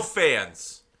 With real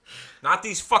fans. Not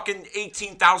these fucking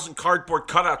 18,000 cardboard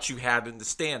cutouts you had in the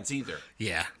stands either.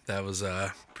 Yeah, that was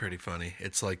pretty funny.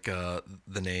 It's like the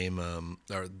name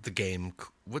or the game,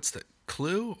 what's the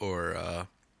Clue or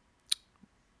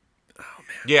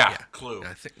Yeah, Clue.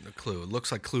 I think the Clue. It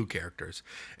looks like Clue characters.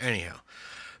 Anyhow,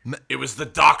 It was the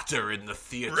doctor in the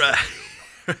theater.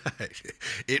 right.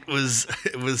 It was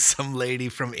some lady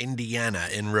from Indiana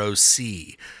in row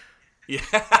C. Yeah.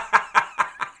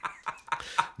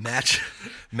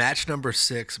 Match number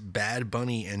 6, Bad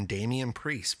Bunny and Damian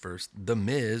Priest versus The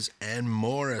Miz and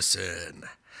Morrison.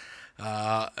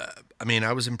 I mean,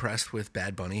 I was impressed with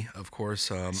Bad Bunny, of course.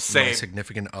 My Same.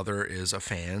 significant other is a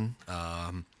fan.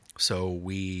 So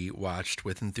we watched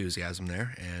with enthusiasm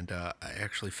there, and I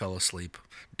actually fell asleep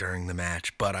during the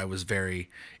match, but I was very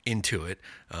into it.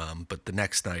 But the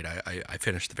next night, I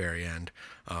finished the very end.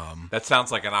 That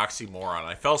sounds like an oxymoron.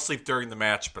 I fell asleep during the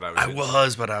match, but I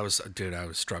was. I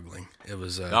was struggling. It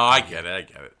was. No, I get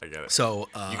it. So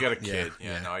you got a kid.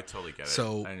 Yeah, no, I totally get it.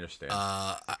 So I understand.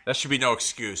 That should be no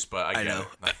excuse, but I get know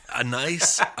it. a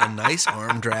nice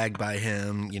arm drag by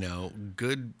him.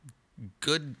 Good.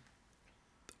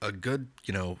 A good,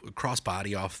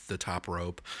 crossbody off the top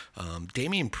rope.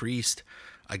 Damian Priest,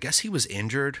 I guess he was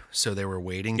injured, so they were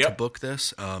waiting to book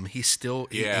this. He still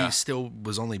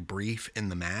was only brief in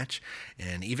the match,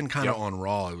 and even kind of on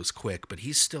Raw, it was quick. But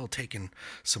he's still taking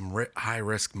some high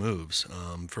risk moves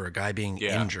for a guy being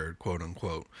injured, quote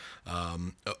unquote.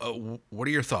 What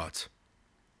are your thoughts?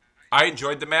 I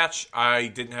enjoyed the match. I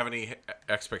didn't have any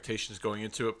expectations going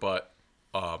into it, but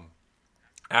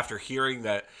after hearing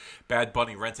that Bad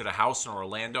Bunny rented a house in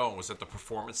Orlando and was at the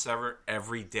Performance Center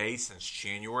every day since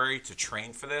January to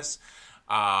train for this,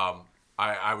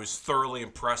 I was thoroughly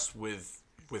impressed with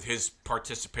his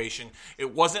participation.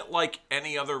 It wasn't like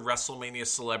any other WrestleMania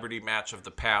celebrity match of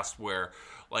the past where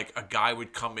like a guy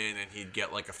would come in and he'd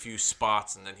get like a few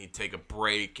spots and then he'd take a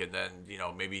break and then,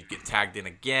 maybe he'd get tagged in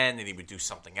again and he would do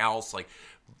something else. Like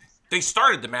they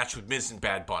started the match with Miz and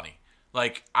Bad Bunny.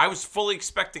 Like, I was fully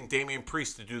expecting Damian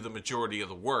Priest to do the majority of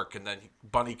the work, and then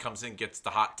Bunny comes in, gets the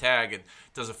hot tag, and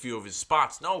does a few of his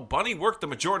spots. No, Bunny worked the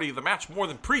majority of the match more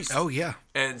than Priest. Oh, yeah.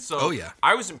 And so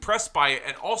I was impressed by it.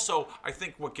 And also, I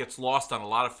think what gets lost on a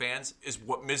lot of fans is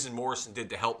what Miz and Morrison did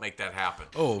to help make that happen.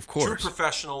 Oh, of course. True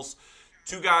professionals,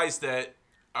 two guys that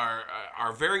are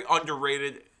very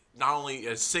underrated, not only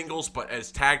as singles, but as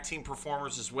tag team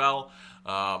performers as well.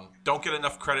 Don't get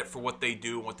enough credit for what they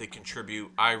do and what they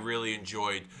contribute. I really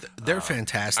enjoyed. They're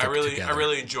fantastic. I together.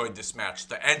 really enjoyed this match.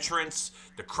 The entrance,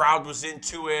 the crowd was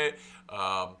into it.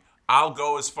 I'll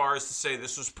go as far as to say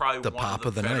this was probably one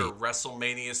of the better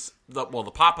WrestleManias. The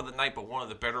pop of the night, but one of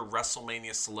the better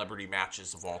WrestleMania celebrity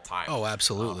matches of all time. Oh,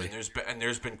 absolutely. And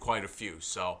there's been quite a few.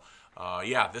 So,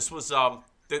 this was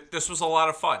a lot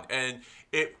of fun, and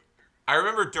I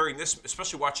remember during this,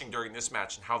 especially watching during this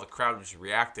match and how the crowd was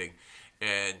reacting,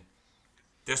 and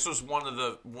this was one of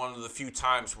the few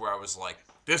times where I was like,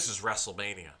 this is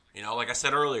WrestleMania. Like I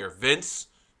said earlier, Vince,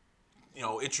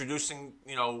 introducing,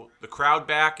 the crowd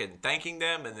back and thanking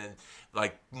them, and then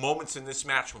like moments in this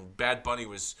match when Bad Bunny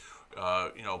was,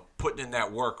 putting in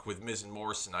that work with Miz and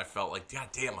Morrison, I felt like, God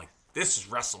damn, like this is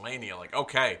WrestleMania. Like,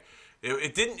 okay.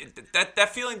 That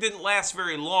feeling didn't last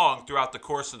very long throughout the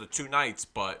course of the two nights,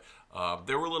 but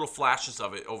there were little flashes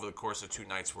of it over the course of two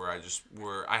nights where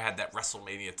I had that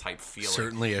WrestleMania type feeling.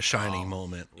 Certainly a shining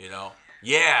moment. Yeah.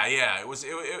 It was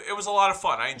a lot of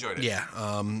fun. I enjoyed it.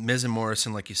 Yeah. Miz and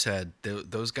Morrison, like you said,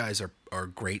 those guys are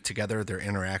great together. Their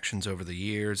interactions over the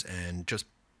years, and just,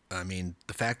 I mean,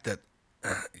 the fact that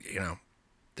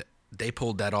they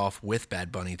pulled that off with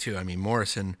Bad Bunny too. I mean,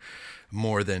 Morrison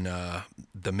more than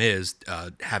the Miz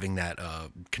having that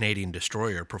Canadian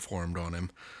Destroyer performed on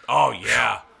him. Oh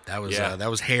yeah. That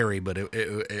was hairy, but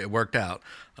it worked out.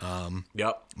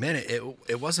 Yep. Man,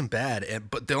 it wasn't bad.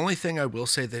 But the only thing I will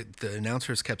say that the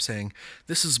announcers kept saying,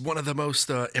 this is one of the most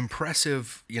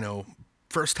impressive,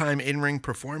 first-time in-ring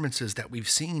performances that we've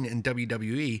seen in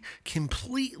WWE,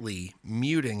 completely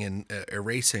muting and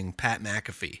erasing Pat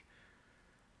McAfee.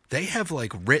 They have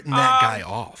like written that guy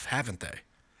off, haven't they?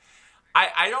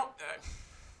 I don't.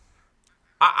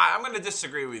 I'm going to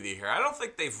disagree with you here. I don't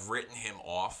think they've written him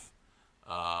off.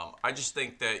 I just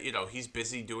think that he's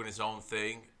busy doing his own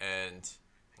thing, and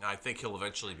I think he'll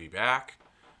eventually be back.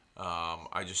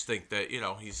 I just think that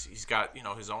he's got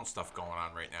his own stuff going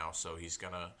on right now, so he's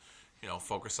gonna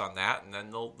focus on that, and then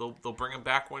they'll bring him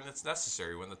back when it's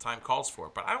necessary, when the time calls for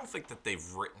it. But I don't think that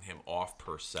they've written him off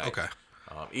per se. Okay.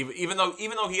 Even though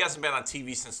he hasn't been on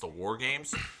TV since the War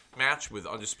Games match with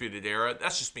Undisputed Era,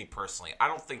 that's just me personally. I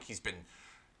don't think he's been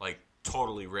like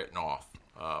totally written off.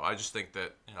 I just think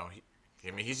that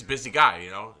he's a busy guy,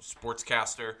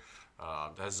 sportscaster,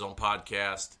 has his own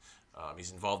podcast.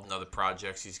 He's involved in other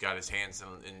projects. He's got his hands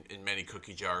in many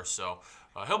cookie jars. So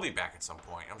He'll be back at some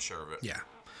point. I'm sure of it. Yeah.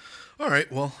 All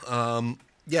right. Well,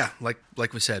 yeah,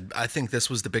 like we said, I think this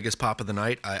was the biggest pop of the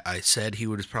night. I said he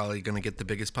was probably going to get the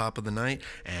biggest pop of the night,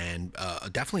 and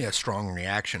definitely a strong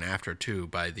reaction after, too,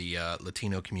 by the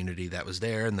Latino community that was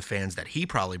there and the fans that he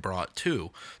probably brought, too,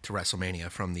 to WrestleMania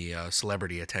from the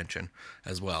celebrity attention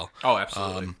as well. Oh,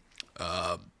 absolutely.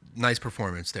 Nice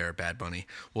performance there, Bad Bunny.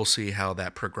 We'll see how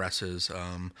that progresses.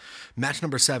 Match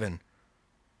number 7,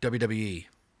 WWE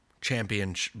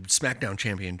SmackDown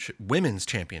Championship, Women's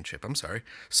Championship. I'm sorry,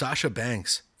 Sasha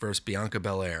Banks versus Bianca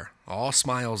Belair. All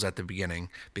smiles at the beginning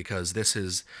because this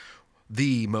is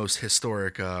the most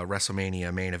historic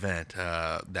WrestleMania main event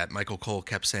that Michael Cole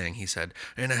kept saying. He said,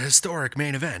 "In a historic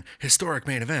main event, historic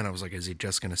main event." I was like, is he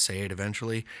just going to say it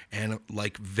eventually? And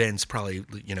like Vince probably,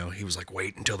 he was like,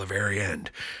 wait until the very end.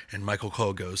 And Michael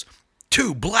Cole goes,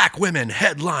 2 black women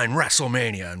headline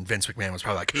WrestleMania. And Vince McMahon was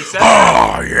probably like,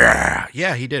 oh, yeah.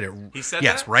 Yeah, he did it. He said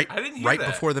yes, that? right, I didn't hear right that.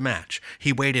 before the match.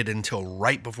 He waited until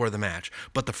right before the match.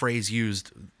 But the phrase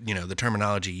used, the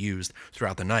terminology used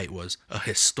throughout the night was a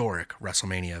historic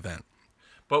WrestleMania event.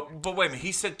 But wait a minute.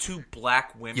 He said 2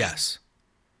 black women? Yes.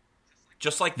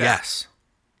 Just like that? Yes.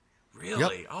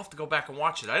 Really? Yep. I'll have to go back and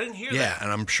watch it. I didn't hear Yeah, that. and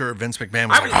I'm sure Vince McMahon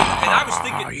was I was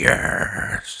thinking,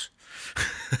 yes.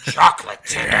 chocolate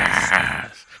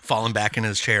titties. Falling back in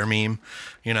his chair meme,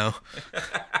 He's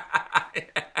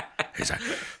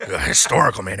a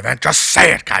historical main event. Just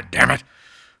say it, goddammit.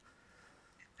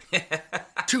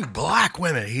 2 black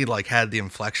women. He had the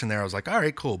inflection there. I was like, all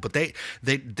right, cool. But they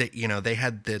they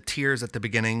had the tears at the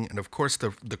beginning, and of course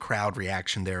the crowd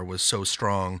reaction there was so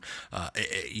strong.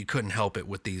 You couldn't help it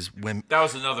with these women. That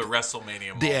was another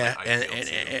WrestleMania moment. Yeah,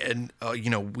 and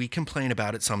we complain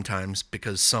about it sometimes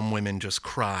because some women just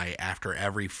cry after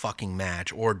every fucking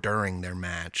match or during their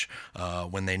match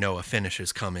when they know a finish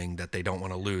is coming that they don't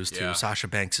want to lose to. Yeah. Sasha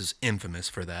Banks is infamous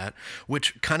for that,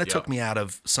 which kind of took me out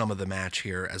of some of the match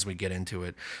here as we get into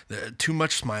it. Too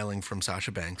much smiling from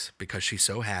Sasha Banks because she's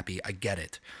so happy. I get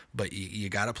it, but you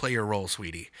got to play your role,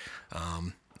 sweetie.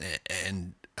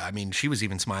 And I mean, she was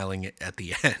even smiling at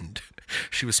the end.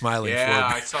 She was smiling.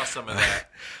 Yeah, I saw some of that.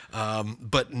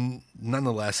 But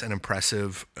nonetheless, an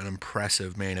impressive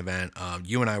main event.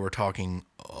 You and I were talking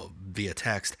via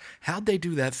text. How'd they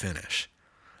do that finish?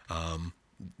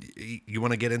 You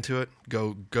want to get into it?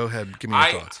 Go ahead. Give me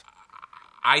your thoughts.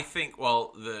 I think,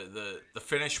 the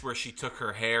finish where she took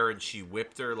her hair and she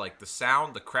whipped her, like the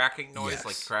sound, the cracking noise, Yes.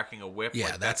 like cracking a whip. Yeah,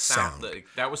 like that sound.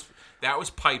 That was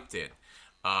piped in.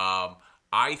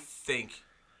 I think,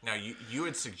 now you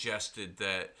had suggested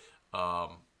that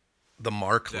The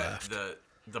mark that left.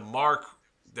 the mark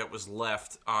that was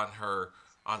left on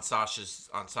Sasha's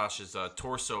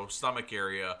torso, stomach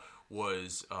area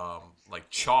was like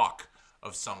chalk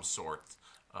of some sort.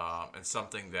 And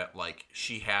something that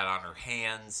she had on her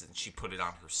hands and she put it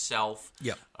on herself.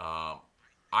 Yep.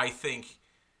 I think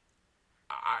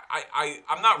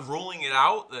I'm not ruling it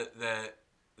out that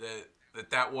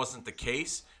wasn't the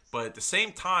case, but at the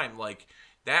same time,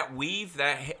 that weave,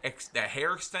 that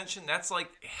hair extension, that's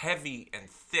heavy and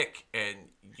thick, and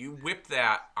you whip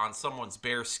that on someone's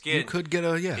bare skin. You could get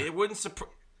It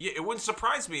wouldn't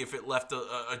surprise me if it left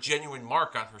a genuine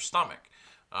mark on her stomach.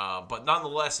 But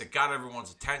nonetheless, it got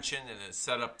everyone's attention, and it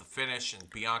set up the finish and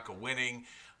Bianca winning.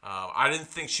 I didn't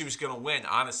think she was going to win,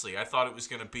 honestly. I thought it was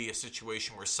going to be a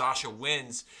situation where Sasha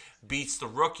wins, beats the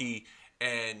rookie,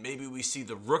 and maybe we see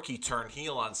the rookie turn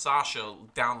heel on Sasha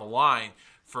down the line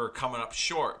for coming up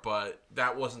short. But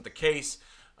that wasn't the case.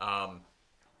 Now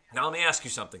let me ask you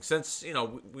something. Since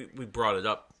we brought it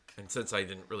up, and since I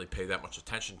didn't really pay that much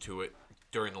attention to it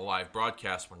during the live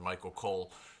broadcast when Michael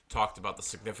Cole talked about the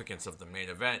significance of the main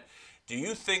event, do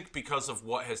you think because of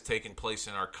what has taken place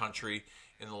in our country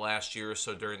in the last year or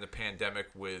so during the pandemic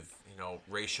with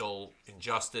racial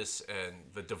injustice and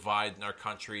the divide in our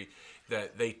country,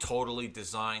 that they totally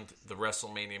designed the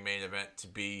WrestleMania main event to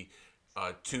be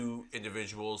 2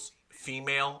 individuals,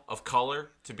 female of color,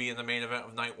 to be in the main event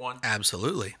of night 1?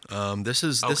 Absolutely. This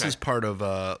is part of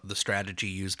the strategy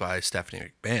used by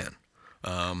Stephanie McMahon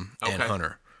and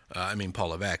Hunter. Paul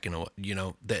Levesque.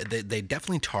 They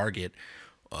definitely target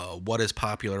what is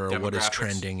popular or what is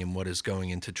trending and what is going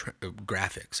into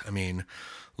graphics.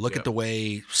 Look at the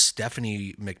way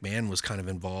Stephanie McMahon was kind of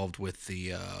involved with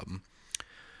the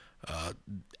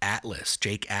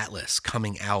Jake Atlas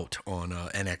coming out on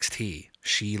NXT.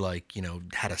 She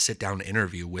had a sit down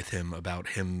interview with him about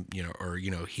him,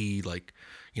 he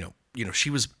she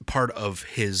was part of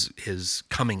his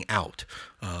coming out.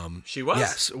 She was?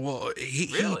 Yes. Well,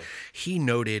 Really? he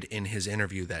noted in his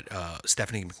interview that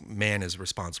Stephanie McMahon is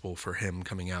responsible for him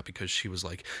coming out because she was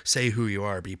like, "Say who you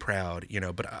are, be proud,"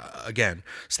 But again,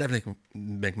 Stephanie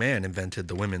McMahon invented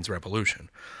the women's revolution.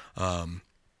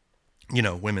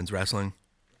 Women's wrestling,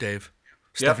 Dave.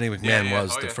 Stephanie McMahon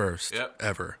was the first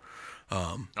ever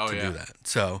to do that.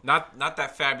 So not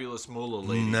that fabulous Moolah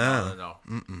lady. No.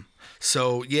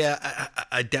 So yeah,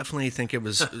 I definitely think it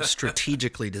was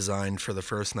strategically designed for the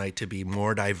first night to be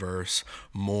more diverse,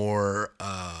 more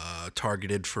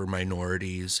targeted for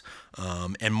minorities,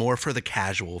 and more for the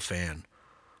casual fan.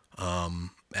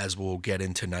 As we'll get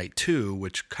into night 2,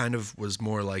 which kind of was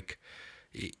more like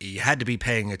you had to be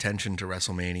paying attention to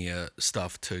WrestleMania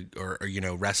stuff or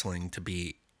wrestling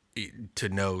to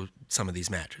know some of these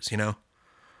matches.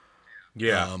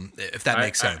 Yeah. If that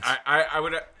makes sense. I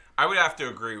would have to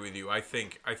agree with you. I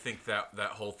think that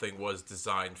whole thing was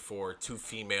designed for two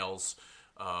females,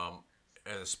 and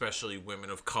especially women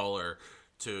of color,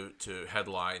 to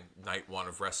headline night 1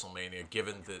 of WrestleMania.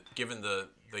 Given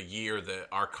the year that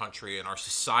our country and our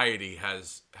society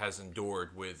has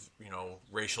endured with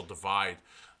racial divide,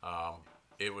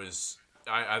 it was.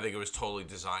 I think it was totally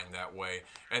designed that way,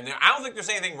 and I don't think there's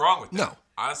anything wrong with that. No.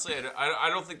 Honestly, I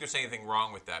don't think there's anything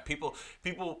wrong with that. People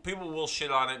will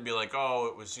shit on it and be like, "Oh,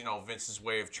 it was Vince's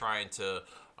way of trying to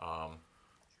I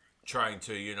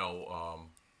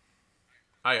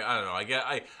don't know.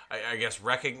 I guess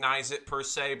recognize it per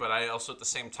se, but I also at the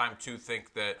same time too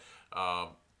think that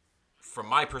from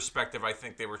my perspective, I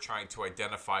think they were trying to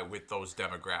identify with those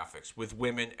demographics, with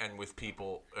women and with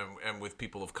people and with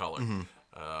people of color."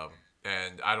 Mm-hmm.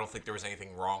 And I don't think there was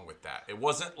anything wrong with that. It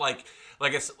wasn't like I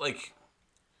guess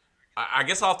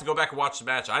I'll have to go back and watch the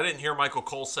match. I didn't hear Michael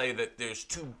Cole say that these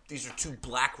are two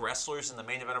black wrestlers in the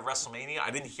main event of WrestleMania. I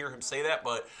didn't hear him say that,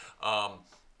 but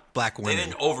black women. They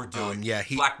didn't overdo it. Yeah,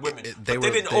 black women. They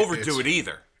didn't overdo it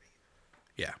either.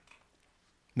 Yeah.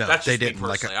 No, That's they just didn't. me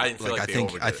personally. I didn't feel like they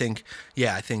overdid it.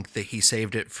 I think that he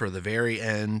saved it for the very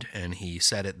end, and he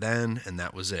said it then, and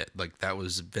that was it. Like that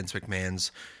was Vince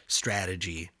McMahon's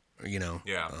strategy.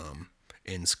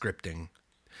 In scripting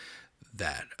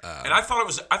that. And I thought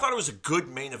it was a good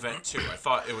main event too. I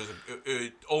thought it was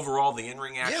overall the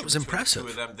in-ring action. Yeah, it was between impressive.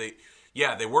 The two of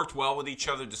them, they worked well with each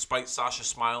other despite Sasha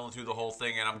smiling through the whole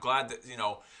thing. And I'm glad that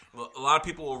a lot of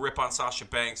people will rip on Sasha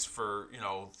Banks for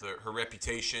her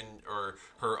reputation or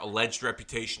her alleged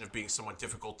reputation of being someone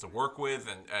difficult to work with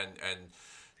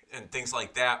and things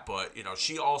like that. But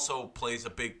she also plays a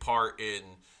big part in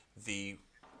the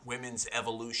women's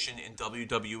evolution in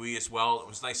WWE as well. It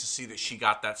was nice to see that she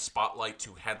got that spotlight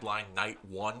to headline night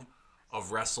 1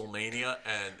 of WrestleMania,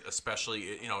 and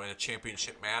especially in a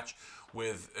championship match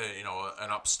with an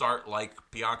upstart like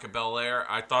Bianca Belair.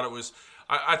 I thought it was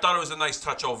a nice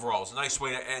touch overall. It was a nice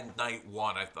way to end night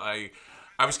 1.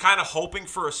 I was kind of hoping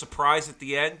for a surprise at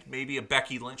the end, maybe a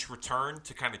Becky Lynch return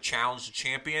to kind of challenge the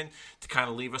champion, to kind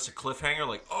of leave us a cliffhanger,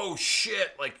 like, oh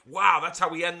shit, like, wow, that's how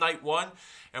we end night 1.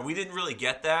 And we didn't really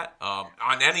get that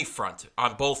on any front,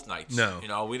 on both nights.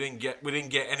 No, we didn't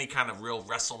get any kind of real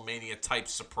WrestleMania type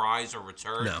surprise or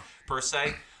return per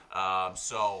se. But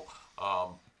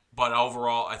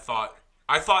overall, I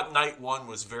thought night 1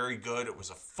 was very good. It was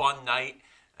a fun night,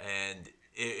 and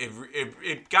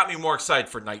it got me more excited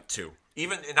for night 2.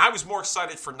 And I was more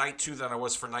excited for night 2 than I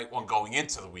was for night 1 going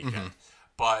into the weekend. Mm-hmm.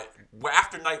 But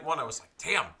after night 1, I was like,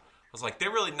 damn. I was like, they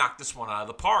really knocked this one out of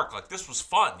the park. Like, this was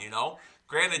fun,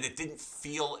 Granted, it didn't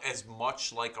feel as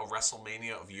much like a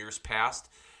WrestleMania of years past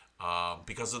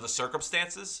because of the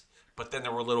circumstances. But then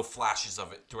there were little flashes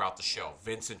of it throughout the show.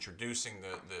 Vince introducing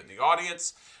the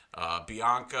audience,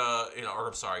 Bianca,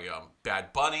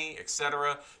 Bad Bunny,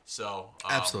 etc. So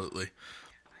absolutely.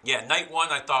 Yeah, night 1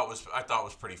 I thought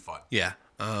was pretty fun. Yeah,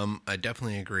 I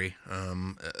definitely agree.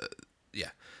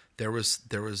 There was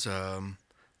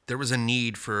a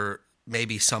need for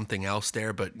maybe something else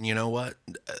there, but you know what?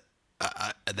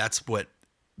 That's what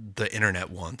the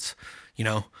internet wants.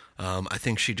 I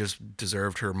think she just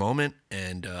deserved her moment,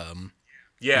 and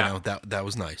that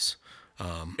was nice.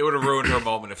 It would have ruined her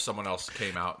moment if someone else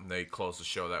came out and they closed the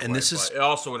show that way. But it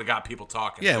also would have got people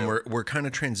talking. Yeah, too. and we're kind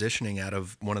of transitioning out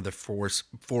of one of the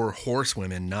four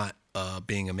horsewomen not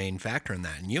being a main factor in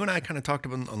that. And you and I kind of talked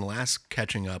about on the last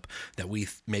catching up that we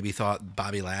maybe thought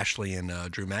Bobby Lashley and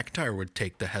Drew McIntyre would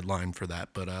take the headline for that,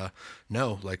 but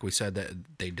no, like we said,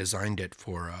 that they designed it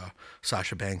for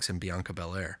Sasha Banks and Bianca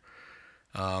Belair.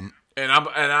 And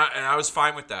I was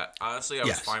fine with that. Honestly, I was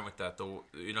Yes. fine with that.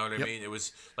 You know what I Yep. mean? It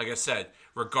was, like I said,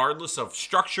 regardless of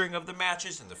structuring of the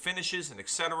matches and the finishes and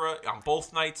etc. on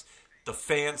both nights, The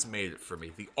fans made it for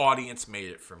me. The audience made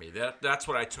it for me. That's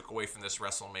what I took away from this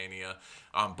WrestleMania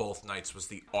on both nights was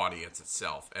the audience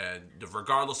itself. And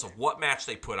regardless of what match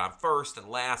they put on first and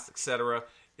last, etc.,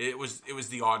 it was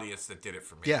the audience that did it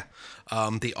for me. Yeah.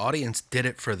 The audience did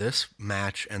it for this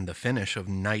match and the finish of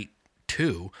night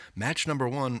 2. Match number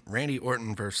 1, Randy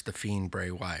Orton versus The Fiend Bray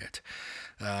Wyatt.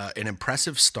 An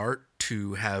impressive start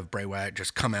to have Bray Wyatt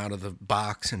just come out of the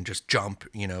box and just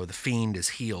jump. The Fiend is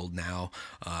healed now.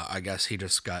 I guess he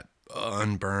just got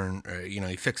unburned.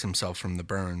 He fixed himself from the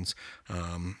burns.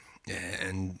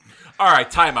 And all right,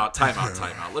 time out.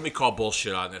 Let me call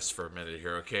bullshit on this for a minute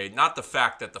here, okay? Not the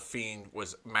fact that the Fiend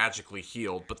was magically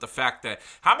healed, but the fact that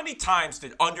how many times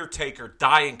did Undertaker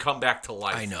die and come back to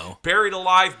life? I know. Buried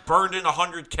alive, burned in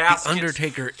 100 caskets. The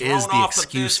Undertaker is the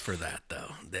excuse for that,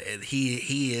 though.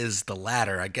 He is the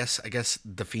latter. I guess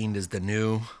the Fiend is the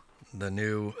new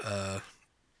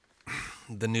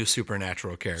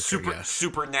supernatural character.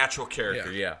 Supernatural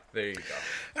character, yeah. There you go.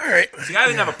 All right. See, I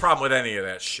didn't have a problem with any of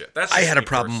that shit. I had a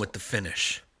problem with the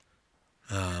finish.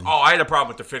 I had a problem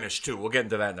with the finish, too. We'll get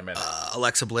into that in a minute.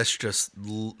 Alexa Bliss just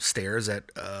stares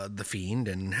at the Fiend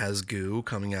and has goo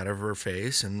coming out of her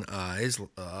face and eyes,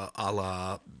 a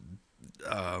la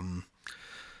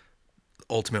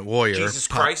Ultimate Warrior, Jesus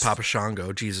Christ. Papa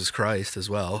Shango, Jesus Christ as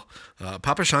well.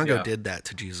 Papa Shango did that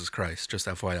to Jesus Christ, just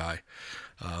FYI.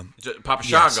 Papa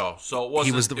Shango. Yes. So it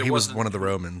wasn't. He was one of the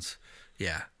Romans.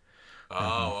 Yeah.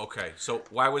 Oh, okay. So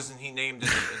why wasn't he named in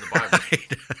the Bible?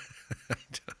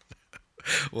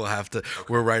 We'll have to. Okay.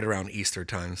 We're right around Easter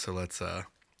time, so let's.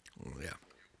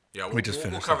 Yeah, we just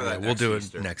finished. We'll cover that. We'll do it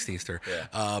Easter. Next Easter.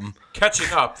 Yeah.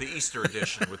 Catching up, the Easter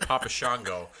edition with Papa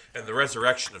Shango and the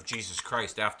resurrection of Jesus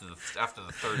Christ after the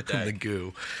third day. The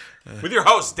goo. With your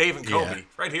host Dave and Kobe,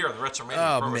 right here on the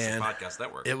WrestleMania Pro Wrestling Podcast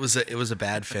Network. It was a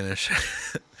bad finish.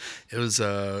 It was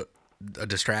a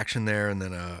distraction there, and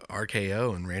then a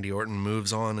RKO, and Randy Orton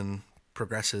moves on and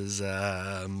progresses.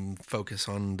 Focus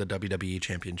on the WWE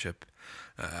Championship.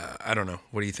 I don't know.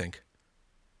 What do you think?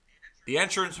 The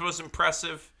entrance was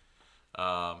impressive.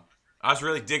 I was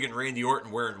really digging Randy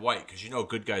Orton wearing white because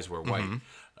good guys wear white.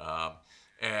 Mm-hmm.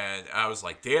 And I was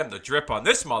like, damn, the drip on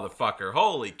this motherfucker.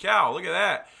 Holy cow, look at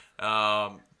that.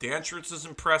 The entrance is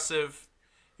impressive.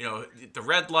 The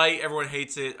red light, everyone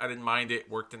hates it. I didn't mind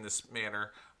it. Worked in this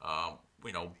manner.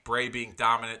 Bray being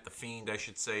dominant, the Fiend, I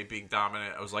should say, being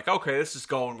dominant. I was like, okay, this is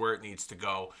going where it needs to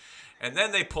go. And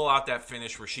then they pull out that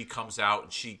finish where she comes out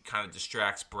and she kind of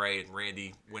distracts Bray and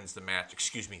Randy wins the match.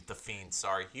 Excuse me, the Fiend.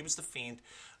 Sorry, he was the Fiend.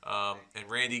 And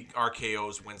Randy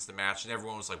RKO's wins the match, and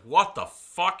everyone was like, "What the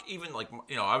fuck?" Even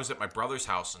I was at my brother's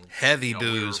house and heavy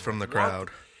boos from the crowd.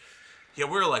 Yeah,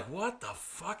 we were like, "What the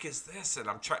fuck is this?" And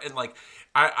I'm trying, and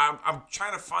I'm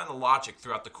trying to find the logic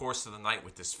throughout the course of the night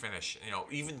with this finish.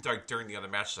 Even during the other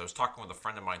matches, I was talking with a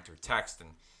friend of mine through text,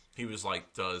 and he was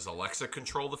like, "Does Alexa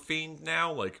control the Fiend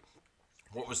now?"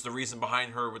 What was the reason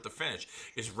behind her with the finish?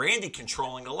 Is Randy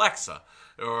controlling Alexa?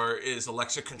 Or is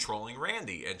Alexa controlling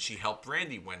Randy? And she helped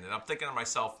Randy win. And I'm thinking to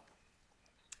myself,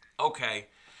 okay,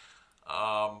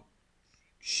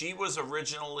 she was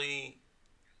originally,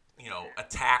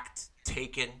 attacked,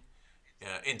 taken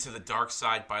into the dark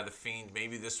side by the Fiend.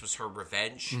 Maybe this was her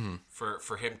revenge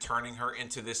for him turning her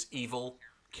into this evil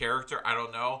character. I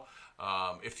don't know.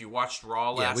 If you watched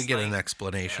Raw last night. Yeah, we get an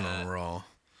explanation on Raw.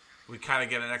 We kind of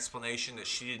get an explanation that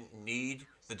she didn't need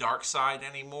the dark side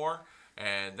anymore,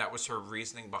 and that was her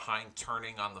reasoning behind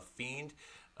turning on the Fiend,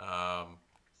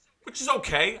 which is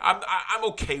okay. I'm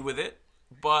okay with it,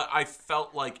 but I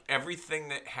felt like everything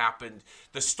that happened,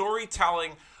 the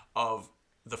storytelling of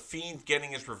the Fiend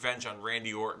getting his revenge on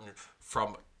Randy Orton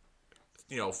from,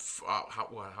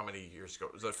 how many years ago?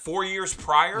 Was that 4 years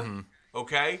prior? Mm-hmm.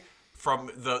 Okay.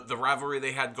 From the rivalry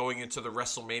they had going into the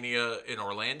WrestleMania in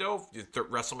Orlando,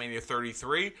 WrestleMania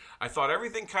 33. I thought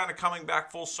everything kind of coming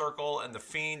back full circle, and the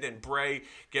Fiend and Bray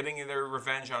getting their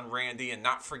revenge on Randy and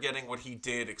not forgetting what he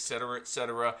did, et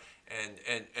cetera,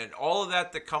 and all of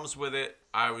that comes with it.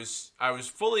 I was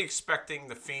fully expecting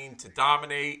the Fiend to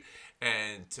dominate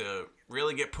and to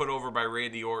really get put over by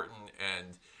Randy Orton,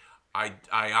 and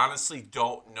I honestly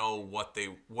don't know what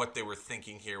they were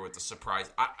thinking here with the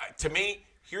surprise. To me,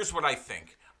 here's what I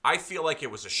think. I feel like it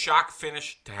was a shock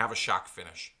finish to have a shock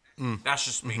finish. That's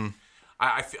just me. Mm-hmm.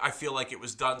 I feel like it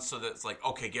was done so that it's like,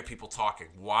 okay, get people talking.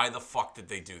 Why the fuck did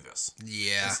they do this?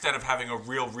 Yeah. Instead of having a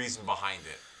real reason behind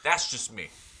it. That's just me.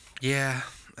 Yeah.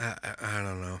 I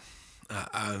don't know.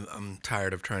 I'm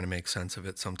tired of trying to make sense of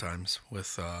it sometimes.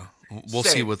 With we'll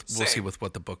Same, see with same.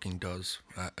 what the booking does.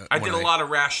 I when did a lot of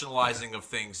rationalizing of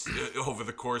things over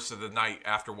the course of the night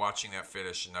after watching that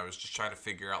finish, and I was just trying to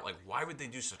figure out, like, why would they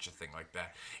do such a thing like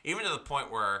that? Even to the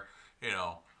point where,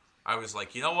 I was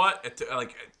like, you know what?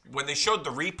 Like, when they showed the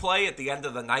replay at the end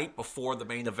of the night before the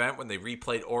main event, when they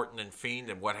replayed Orton and Fiend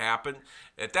and what happened,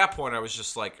 at that point I was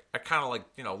just like, I kind of like,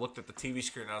 looked at the TV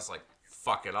screen and I was like,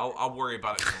 fuck it, I'll worry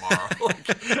about it tomorrow.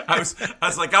 Like, I was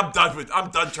like, I'm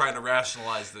done trying to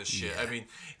rationalize this shit. Yeah. I mean,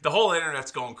 the whole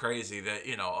internet's going crazy that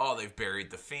they've buried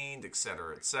the Fiend, et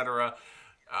cetera, et cetera.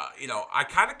 I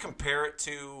kind of compare it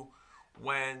to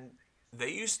when they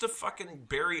used to fucking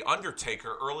bury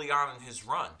Undertaker early on in his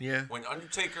run. Yeah. When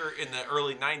Undertaker in the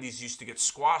early 90s used to get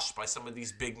squashed by some of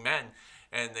these big men,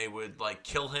 and they would, like,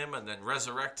 kill him and then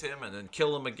resurrect him and then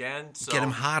kill him again. So, get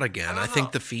him hot again. I I think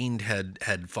know. the Fiend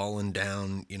had fallen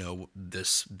down,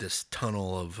 this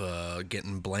tunnel of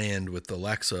getting bland with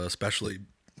Alexa, especially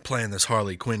playing this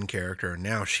Harley Quinn character. And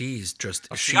now she's just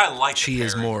see, I like the she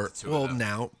is pairing more of the two of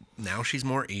them. now she's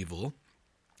more evil.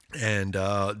 And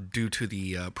due to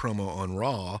the promo on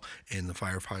Raw in the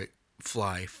Firefly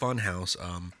Funhouse,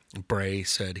 Bray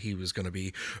said he was going to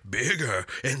be bigger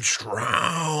and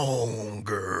stronger.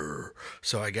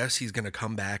 So I guess he's going to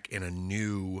come back in a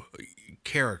new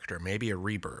character, maybe a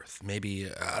rebirth, maybe,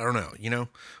 I don't know.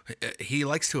 He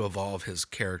likes to evolve his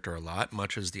character a lot,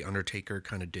 much as The Undertaker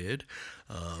kind of did.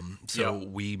 So Yep.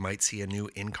 we might see a new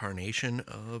incarnation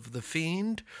of The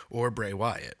Fiend or Bray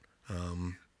Wyatt.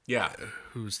 Yeah.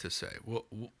 Who's to say?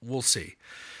 We'll see.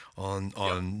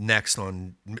 Next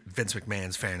on Vince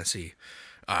McMahon's Fantasy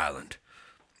Island.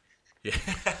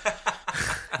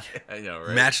 I know,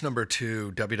 right? Match number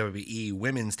 2, WWE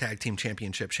Women's Tag Team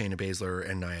Championship. Shayna Baszler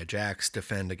and Nia Jax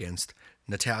defend against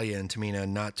Natalya and Tamina.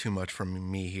 Not too much from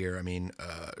me here. I mean,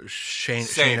 Same.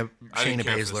 Shayna I didn't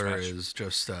care for this Baszler match. is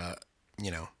just,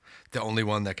 the only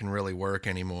one that can really work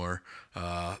anymore.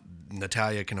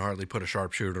 Natalya can hardly put a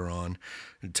sharpshooter on.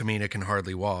 Tamina can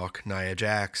hardly walk. Nia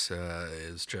Jax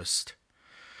is just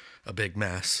a big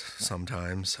mess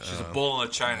sometimes. She's a bull in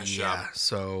a china Yeah, shop.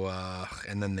 so,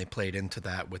 and then they played into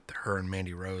that with her and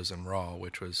Mandy Rose and Raw,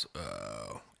 which was,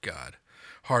 God,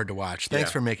 hard to watch. Thanks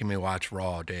Yeah. for making me watch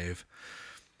Raw, Dave.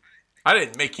 I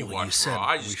didn't make you Well, watch you said Raw.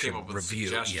 I we just should came up with review. a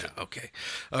suggestion. Yeah, okay.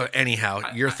 Anyhow,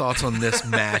 your thoughts on this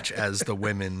match as the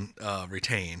women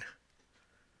retain?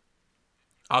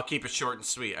 I'll keep it short and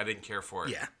sweet. I didn't care for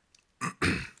it. Yeah.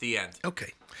 The end.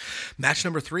 Okay. Match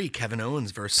number 3, Kevin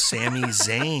Owens versus Sami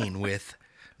Zayn with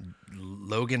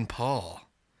Logan Paul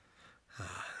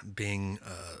being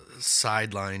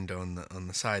sidelined on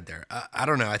the side there. I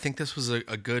don't know. I think this was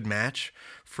a good match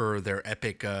for their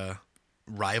epic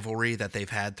rivalry that they've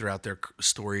had throughout their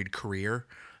storied career.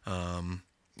 I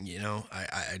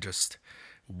just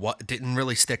what didn't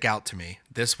really stick out to me.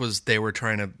 They were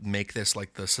trying to make this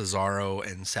like the Cesaro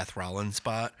and Seth Rollins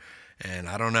spot, and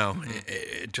I don't know.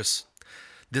 It just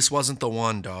this wasn't the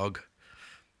one, dog.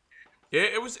 Yeah,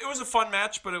 it was a fun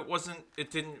match, but it wasn't. It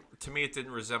didn't. To me, it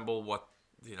didn't resemble what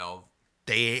They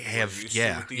we're have used to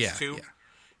yeah with these yeah two.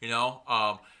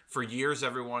 yeah. For years,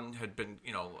 everyone had been,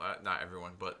 not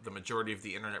everyone, but the majority of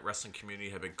the internet wrestling community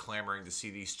had been clamoring to see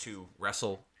these two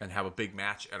wrestle and have a big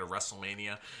match at a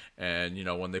WrestleMania. And,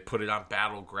 when they put it on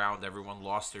Battleground, everyone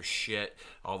lost their shit,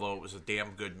 although it was a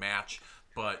damn good match.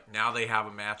 But now they have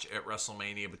a match at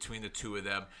WrestleMania between the two of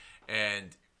them,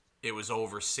 and it was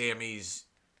over Sammy's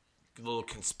little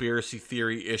conspiracy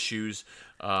theory issues.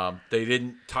 They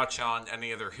didn't touch on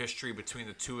any of their history between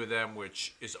the two of them,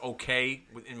 which is okay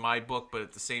in my book, but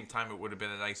at the same time, it would have been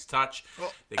a nice touch.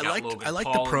 They got Logan I liked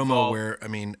Paul the promo involved. where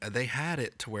they had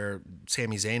it to where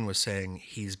Sami Zayn was saying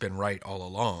he's been right all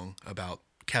along about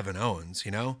Kevin Owens,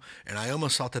 and I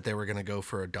almost thought that they were going to go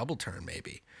for a double turn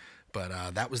maybe,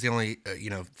 but that was the only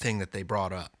thing that they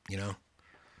brought up,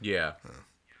 Yeah.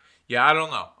 Yeah, I don't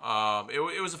know.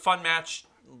 It was a fun match.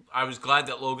 I was glad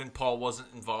that Logan Paul wasn't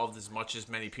involved as much as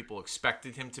many people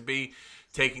expected him to be.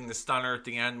 Taking the stunner at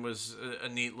the end was a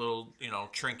neat little,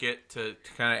 trinket to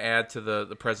kind of add to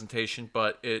the presentation.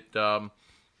 But it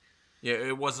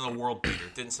wasn't a world beater.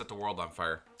 It didn't set the world on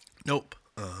fire. Nope.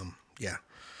 Yeah.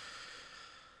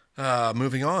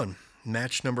 Moving on.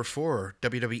 Match number 4,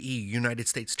 WWE United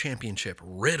States Championship,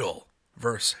 Riddle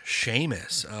versus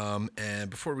Sheamus. And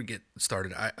before we get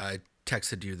started, I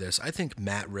texted you this. I think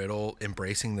Matt Riddle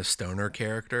embracing the stoner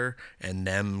character and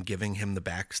them giving him the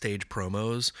backstage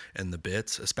promos and the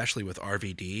bits, especially with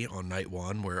RVD on night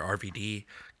 1, where RVD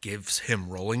gives him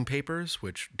rolling papers,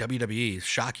 which WWE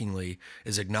shockingly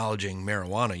is acknowledging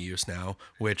marijuana use now,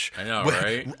 which I know,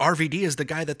 right? RVD is the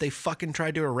guy that they fucking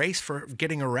tried to erase for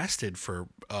getting arrested for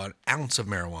an ounce of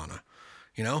marijuana,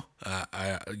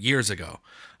 years ago,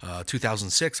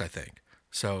 2006, I think.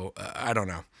 So I don't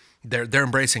know. They're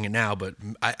embracing it now, but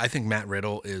I think Matt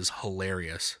Riddle is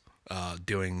hilarious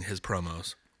doing his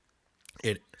promos.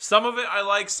 Some of it I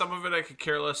like, some of it I could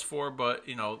care less for, but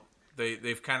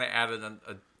they've kind of added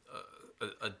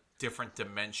a different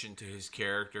dimension to his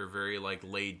character, very like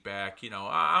laid back. I'm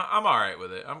all right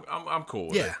with it. I'm cool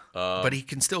with it. Yeah, but he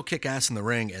can still kick ass in the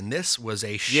ring, and this was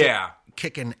a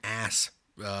kicking ass,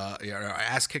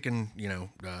 ass kicking,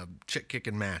 chick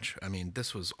kicking match. I mean,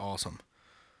 this was awesome.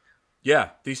 Yeah,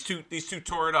 these two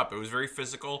tore it up. It was very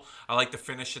physical. I like the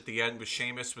finish at the end with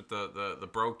Sheamus with the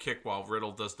bro kick while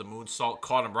Riddle does the moonsault.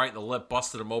 Caught him right in the lip,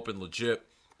 busted him open legit.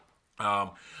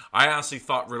 I honestly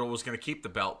thought Riddle was going to keep the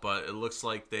belt, but it looks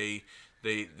like they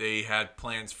had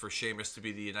plans for Sheamus to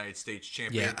be the United States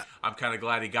champion. Yeah. I'm kind of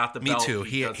glad he got the belt. Me too.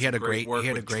 He had a great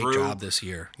job this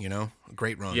year. A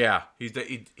great run. Yeah,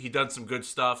 he done some good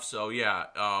stuff. So yeah,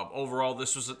 overall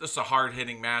this is a hard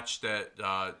hitting match that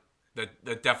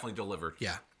definitely delivered.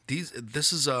 Yeah,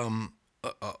 this is a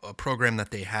program that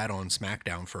they had on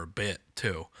SmackDown for a bit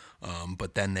too,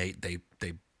 but then they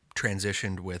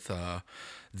transitioned with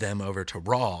them over to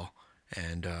Raw,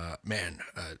 and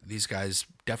these guys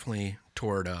definitely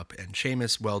tore it up. And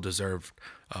Sheamus, well deserved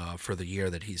for the year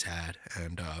that he's had,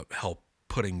 and helped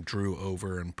putting Drew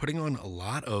over and putting on a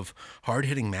lot of hard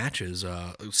hitting matches.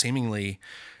 Seemingly,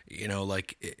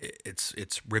 like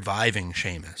it's reviving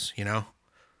Sheamus.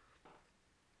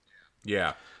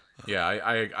 Yeah. Yeah,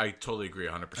 I totally agree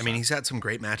 100%. I mean, he's had some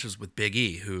great matches with Big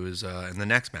E, who is in the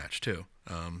next match, too.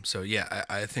 So, yeah,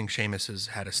 I think Sheamus has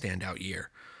had a standout year,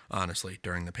 honestly,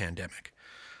 during the pandemic.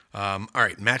 All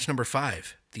right, match number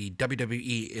 5, the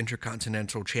WWE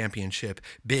Intercontinental Championship,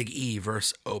 Big E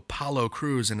versus Apollo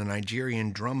Crews in a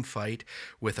Nigerian drum fight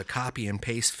with a copy and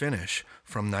paste finish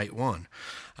from night 1.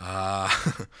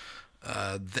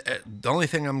 The only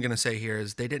thing I'm going to say here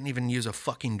is they didn't even use a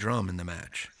fucking drum in the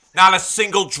match. Not a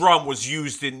single drum was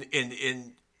used in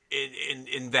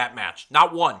that match.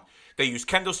 Not one. They used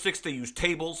kendo sticks. They used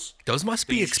tables. Those must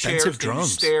be expensive chairs, drums. They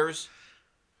used stairs.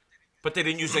 But they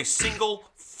didn't use a single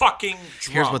fucking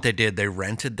drum. Here's what they did. They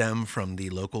rented them from the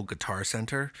local guitar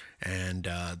center, and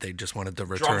they just wanted to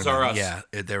return Drums are them. us.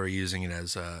 Yeah, they were using it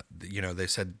as, they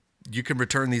said, you can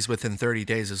return these within 30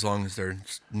 days as long as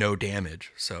there's no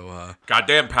damage. So,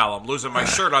 goddamn, pal, I'm losing my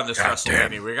shirt on this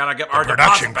WrestleMania. We gotta get our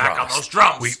production deposit back costs. on those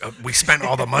drums. We spent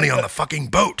all the money on the fucking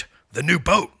boat, the new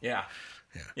boat. Yeah.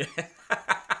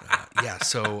 Yeah.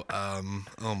 So,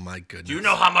 oh my goodness. Do you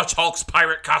know how much Hulk's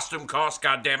pirate costume costs?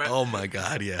 Goddamn it. Oh my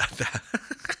god, yeah.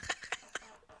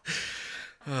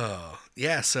 Oh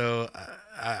yeah. So,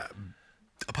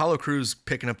 Apollo Crews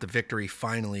picking up the victory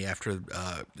finally after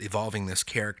evolving this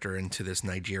character into this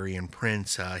Nigerian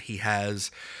prince. He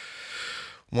has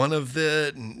one of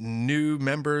the new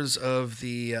members of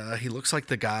the. He looks like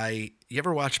the guy. You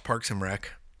ever watch Parks and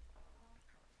Rec?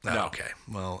 No. Oh, okay.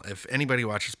 Well, if anybody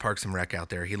watches Parks and Rec out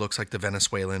there, he looks like the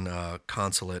Venezuelan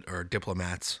consulate or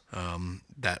diplomats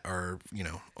that are,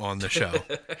 on the show.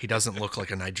 He doesn't look like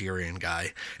a Nigerian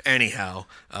guy. Anyhow,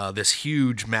 this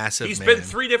huge, massive He's man. been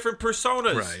 3 different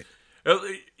personas. Right. I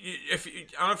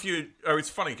don't know if you. Oh, it's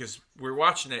funny because we're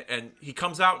watching it and he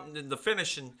comes out in the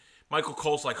finish and Michael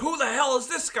Cole's like, "Who the hell is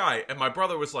this guy?" And my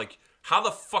brother was like, "How the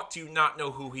fuck do you not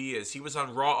know who he is?" He was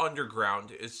on Raw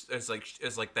Underground as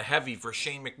like the heavy for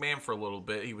Shane McMahon for a little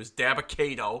bit. He was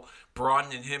Dabba-Kato. Braun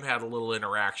and him had a little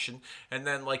interaction, and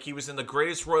then like he was in the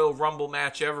greatest Royal Rumble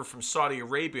match ever from Saudi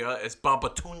Arabia as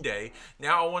Babatunde.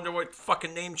 Now I wonder what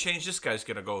fucking name change this guy's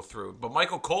gonna go through. But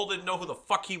Michael Cole didn't know who the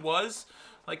fuck he was.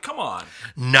 Like, come on.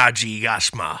 Naji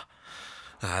Yashma.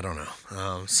 I don't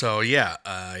know. So yeah,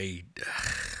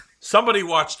 Somebody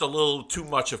watched a little too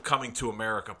much of Coming to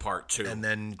America Part 2. And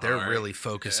then they're really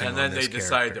focusing on this And then they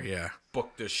decided character. to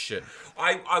book this shit.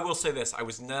 I will say this. I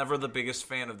was never the biggest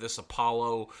fan of this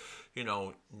Apollo,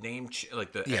 name...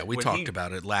 we talked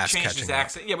about it last changed catching his up.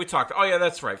 accent. Yeah, we talked. Oh, yeah,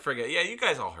 that's right. Forget. Yeah, you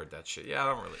guys all heard that shit. Yeah, I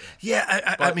don't really...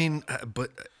 Yeah, I mean,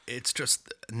 but it's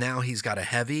just... Now he's got a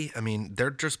heavy... I mean, they're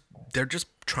just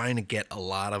trying to get a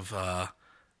lot of...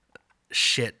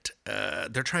 shit.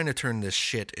 They're trying to turn this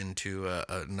shit into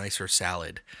a nicer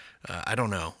salad. I don't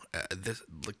know.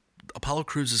 Apollo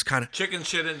Crews is kind of chicken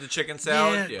shit into chicken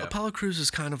salad. Yeah. Apollo Crews is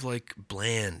kind of like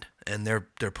bland, and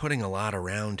they're putting a lot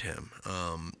around him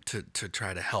to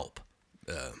try to help.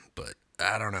 But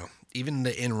I don't know. Even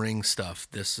the in-ring stuff.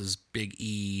 This is Big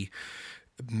E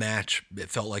match, it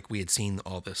felt like we had seen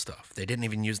all this stuff. They didn't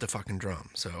even use the fucking drum.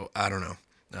 So I don't know.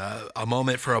 A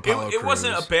moment for Apollo It Crews.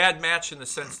 wasn't a bad match in the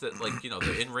sense that, like,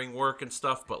 the in-ring work and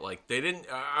stuff, but, like, they didn't...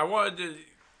 I wanted to...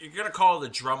 You're going to call it a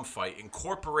drum fight.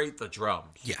 Incorporate the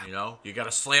drums. Yeah. You got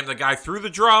to slam the guy through the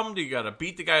drum. You got to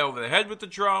beat the guy over the head with the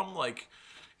drum. Like,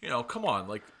 come on.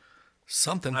 Like,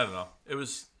 something. I don't know. It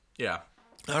was... Yeah.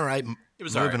 All right. It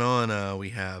was moving on, we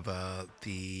have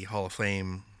the Hall of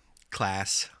Fame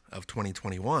class of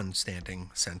 2021 standing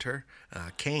center.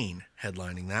 Kane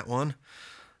headlining that one.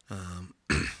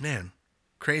 Man,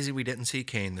 crazy we didn't see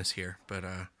Kane this year. But,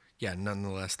 yeah,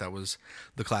 nonetheless, that was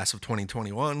the class of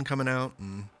 2021 coming out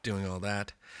and doing all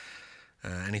that.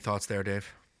 Any thoughts there,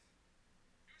 Dave?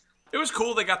 It was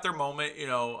cool. They got their moment.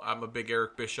 I'm a big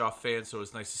Eric Bischoff fan, so it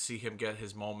was nice to see him get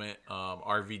his moment.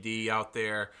 RVD out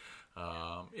there.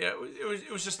 Yeah,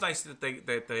 it was just nice that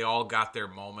they all got their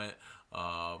moment.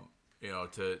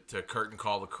 To curtain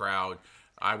call the crowd.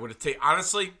 I would have taken,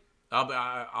 honestly,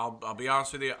 I'll be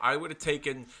honest with you. I would have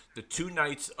taken the 2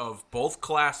 nights of both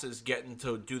classes getting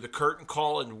to do the curtain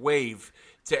call and wave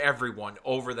to everyone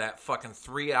over that fucking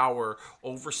 3-hour,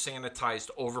 over-sanitized,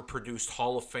 overproduced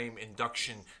Hall of Fame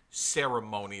induction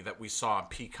ceremony that we saw on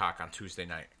Peacock on Tuesday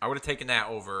night. I would have taken that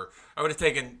over. I would have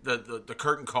taken the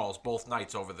curtain calls both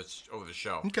nights over the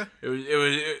show. Okay.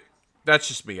 That's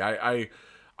just me.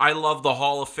 I love the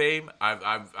Hall of Fame.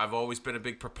 I've always been a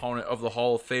big proponent of the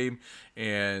Hall of Fame,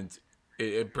 and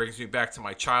it brings me back to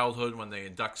my childhood when they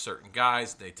induct certain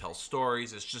guys. They tell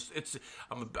stories.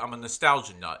 I'm a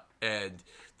nostalgia nut, and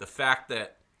the fact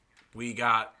that we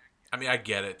got. I mean, I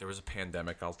get it. There was a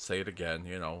pandemic. I'll say it again.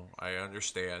 I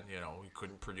understand. We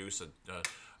couldn't produce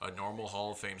a normal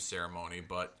Hall of Fame ceremony,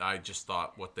 but I just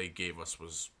thought what they gave us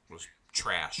was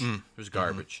trash. It was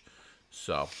garbage.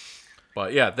 So.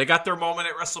 But, yeah, they got their moment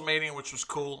at WrestleMania, which was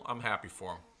cool. I'm happy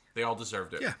for them. They all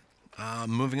deserved it. Yeah.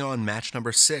 Moving on, match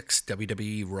number 6,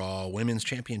 WWE Raw Women's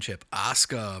Championship.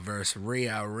 Asuka versus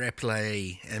Rhea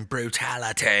Ripley, and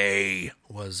brutality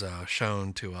was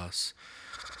shown to us.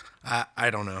 I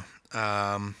don't know.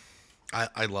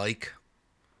 I like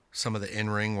some of the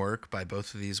in-ring work by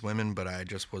both of these women, but I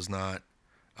just was not...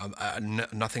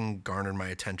 nothing garnered my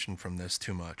attention from this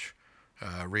too much.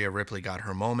 Rhea Ripley got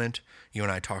her moment. You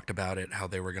and I talked about it, how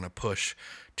they were going to push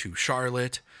to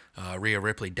Charlotte. Rhea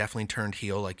Ripley definitely turned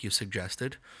heel, like you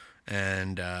suggested.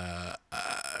 And I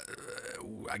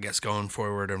guess going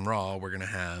forward in Raw, we're going to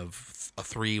have a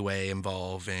 3-way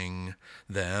involving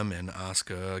them and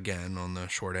Asuka again on the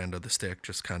short end of the stick,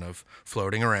 just kind of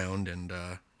floating around. And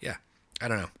yeah, I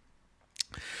don't know.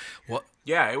 What?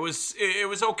 Yeah, it was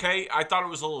okay. I thought it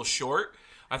was a little short.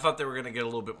 I thought they were going to get a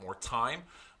little bit more time.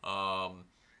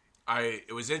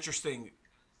 It was interesting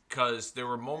because there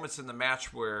were moments in the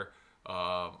match where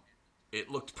it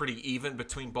looked pretty even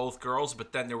between both girls,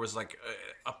 but then there was like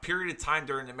a period of time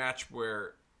during the match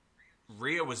where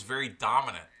Rhea was very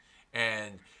dominant,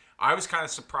 and I was kind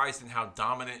of surprised in how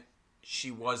dominant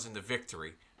she was in the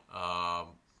victory.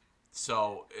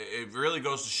 So it really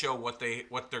goes to show what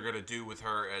they're going to do with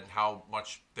her and how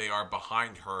much they are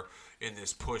behind her in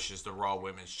this push as the Raw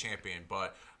Women's Champion.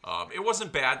 But it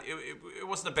wasn't bad. It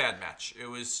wasn't a bad match. It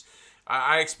was.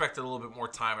 I expected a little bit more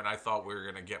time, and I thought we were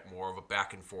going to get more of a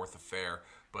back and forth affair.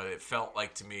 But it felt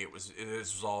like to me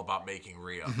this was all about making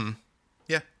Rhea. Mm-hmm.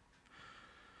 Yeah.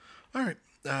 All right.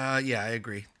 Yeah, I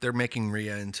agree. They're making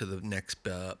Rhea into the next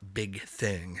big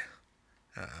thing,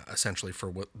 essentially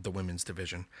for the women's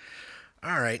division.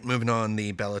 All right, moving on.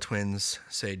 The Bella Twins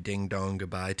say ding dong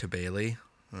goodbye to Bayley.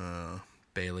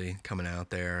 Bayley coming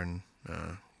out there and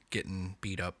getting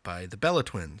beat up by the Bella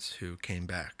Twins, who came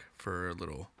back for a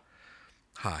little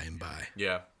hi and bye.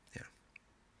 Yeah.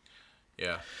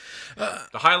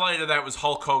 The highlight of that was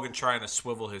Hulk Hogan trying to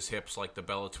swivel his hips like the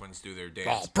Bella Twins do their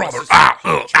dance. Oh, brother.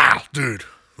 Dude.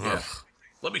 Yeah.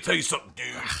 Let me tell you something,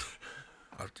 dude.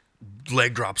 I've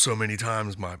leg dropped so many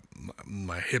times,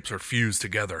 my hips are fused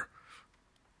together.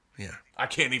 Yeah. I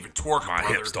can't even twerk, my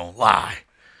brother. hips don't lie.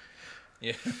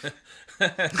 Yeah.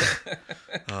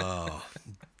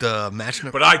 The match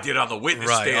But I did on the witness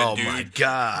stand, dude. Oh, my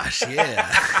gosh.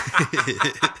 Yeah.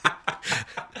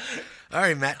 All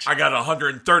right, match. I got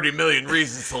 130 million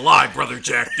reasons to lie, brother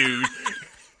Jack, dude.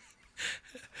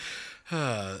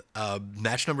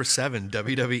 Match number 7,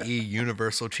 WWE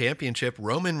Universal Championship,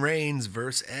 Roman Reigns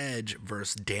versus Edge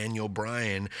versus Daniel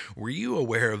Bryan. Were you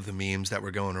aware of the memes that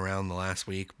were going around the last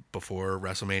week before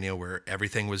WrestleMania where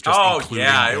everything was just including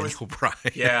Daniel Bryan?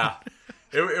 Yeah,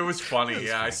 it was funny.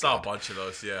 I saw a bunch of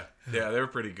those. Yeah, they were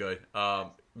pretty good.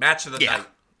 Match of the night.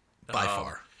 By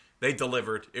far. They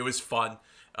delivered. It was fun.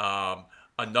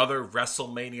 another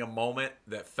WrestleMania moment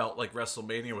that felt like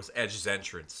WrestleMania was Edge's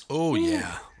entrance. Oh,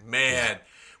 yeah. Man,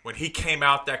 when he came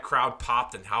out, that crowd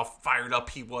popped, and how fired up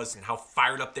he was and how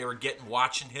fired up they were getting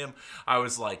watching him. I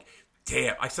was like,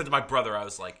 damn. I said to my brother, I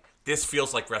was like, this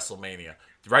feels like WrestleMania.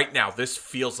 Right now, this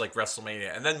feels like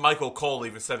WrestleMania. And then Michael Cole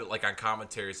even said it like on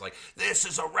commentary. He's like, this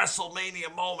is a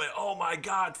WrestleMania moment. Oh, my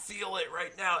God, feel it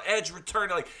right now. Edge returned.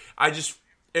 Like,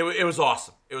 it was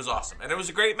awesome. It was awesome. And it was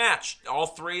a great match. All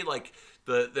three, like,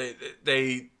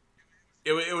 it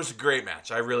was a great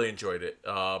match. I really enjoyed it.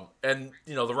 And,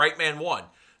 the right man won.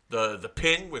 The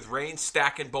pin with Reigns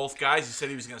stacking both guys. He said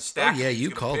he was going to stack him. Yeah,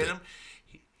 you called it.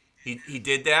 He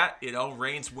did that,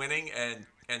 Reigns winning,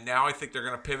 and now I think they're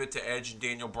going to pivot to Edge and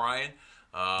Daniel Bryan.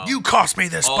 You cost me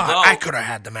this spot. I could have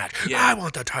had the match. Yeah. I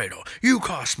want the title. You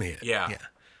cost me it. Yeah.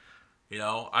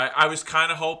 I was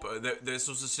kind of hoping that this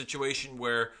was a situation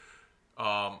where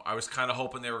I was kind of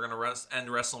hoping they were going to end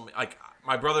WrestleMania. Like,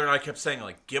 my brother and I kept saying,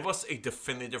 like, give us a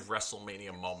definitive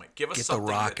WrestleMania moment. Give us Get something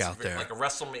the Rock that's out there. like a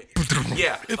WrestleMania.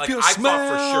 Yeah. Like, I smell, thought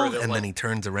for sure that, and like, then he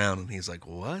turns around and he's like,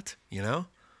 what?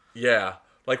 Yeah.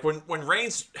 Like, when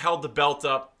Reigns held the belt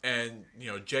up and,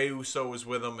 Jey Uso was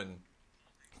with him and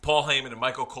Paul Heyman and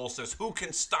Michael Cole says, who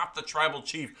can stop the Tribal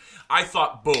Chief? I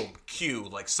thought, boom, cue.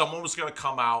 Like, someone was going to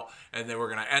come out and they were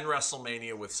going to end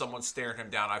WrestleMania with someone staring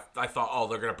him down. I thought,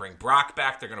 they're going to bring Brock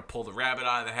back. They're going to pull the rabbit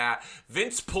out of the hat.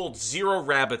 Vince pulled 0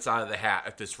 rabbits out of the hat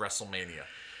at this WrestleMania.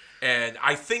 And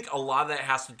I think a lot of that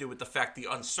has to do with the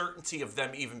uncertainty of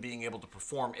them even being able to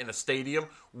perform in a stadium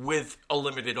with a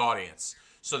limited audience.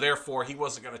 So therefore, he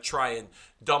wasn't going to try and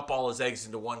dump all his eggs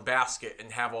into one basket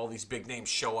and have all these big names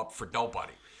show up for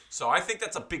nobody. So I think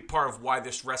that's a big part of why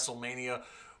this WrestleMania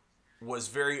was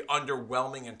very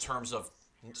underwhelming in terms of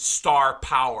star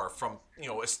power from,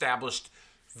 established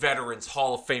veterans,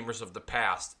 Hall of Famers of the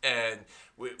past, and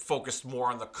we focused more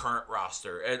on the current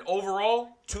roster. And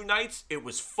overall, 2 nights, it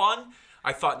was fun.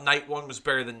 I thought night 1 was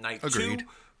better than night Agreed. 2,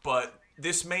 but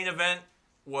this main event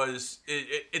was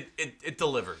it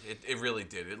delivered. It really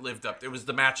did. It lived up. It was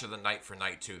the match of the night for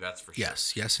night 2. That's for sure.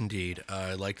 Yes, indeed.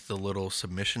 I liked the little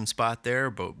submission spot there,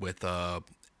 but with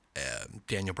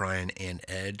Daniel Bryan and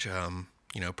Edge,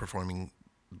 performing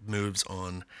moves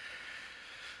on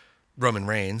Roman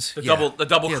Reigns. The double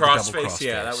crossface. Crossface,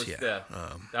 Yeah,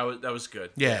 that was good.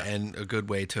 Yeah, and a good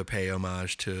way to pay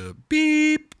homage to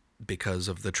Beep because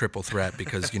of the triple threat.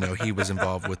 Because he was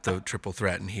involved with the triple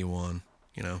threat and he won.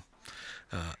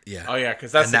 Yeah. Oh yeah,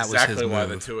 because that's exactly why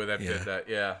move. the two of them did that.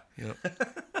 Yeah. Yep.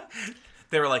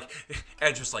 They were like,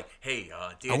 Edge was like, "Hey,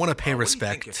 Daniel, I want to pay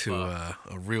respect if, to a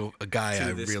guy I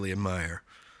really admire."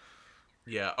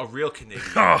 Yeah, a real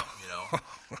Canadian.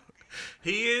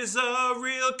 He is a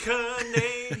real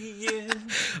Canadian.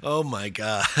 Oh my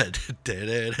God.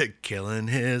 Killing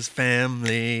his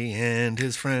family and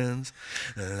his friends.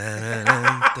 Oh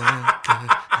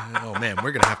man,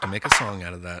 we're going to have to make a song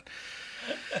out of that.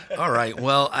 All right.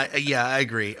 Well, I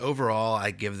agree. Overall,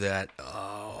 I give that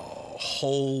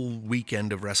whole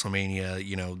weekend of WrestleMania,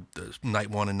 the night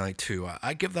 1 and night 2,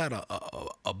 I give that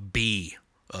a B.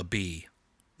 A B.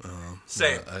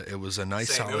 Same. It was a nice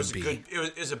Same. solid It was B.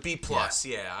 It was a B plus.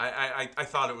 Yeah. I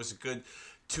thought it was a good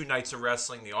 2 nights of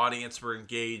wrestling. The audience were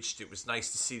engaged. It was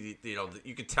nice to see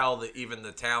you could tell that even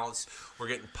the talents were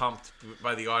getting pumped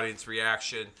by the audience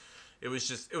reaction. It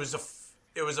was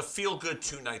a feel good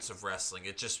 2 nights of wrestling.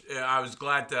 I was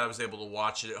glad that I was able to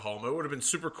watch it at home. It would have been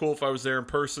super cool if I was there in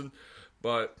person,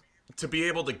 but to be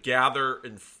able to gather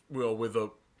with a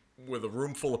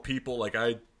room full of people, like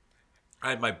I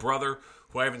had my brother,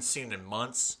 who I haven't seen in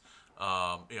months.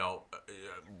 My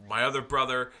other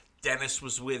brother, Dennis,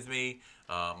 was with me.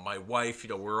 My wife,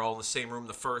 we were all in the same room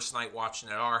the first night watching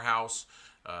at our house.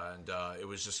 And it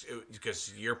was because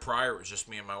the year prior, it was just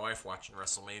me and my wife watching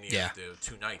WrestleMania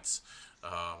 2 nights.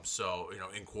 So,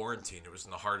 in quarantine, it was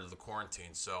in the heart of the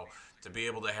quarantine. So to be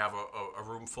able to have a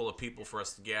room full of people for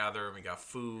us to gather, and we got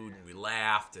food and we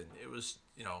laughed, and it was,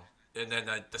 and then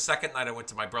the second night I went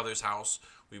to my brother's house.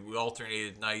 We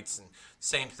alternated nights, and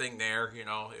same thing there.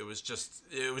 It was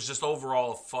just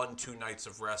overall a fun 2 nights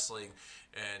of wrestling,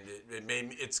 and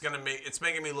it's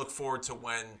making me look forward to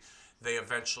when they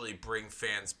eventually bring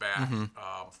fans back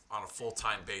on a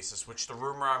full-time basis. Which the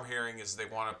rumor I'm hearing is they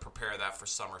want to prepare that for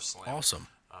SummerSlam. Awesome.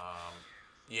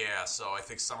 Yeah, so I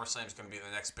think SummerSlam is going to be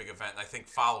the next big event, and I think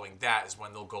following that is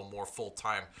when they'll go more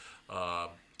full-time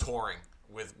touring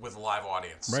with a live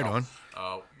audience. Right on.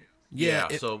 Yeah,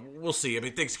 so we'll see. I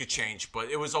mean, things could change, but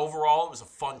it was a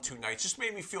fun 2 nights. Just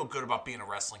made me feel good about being a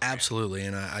wrestling fan. absolutely.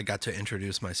 And I got to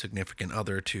introduce my significant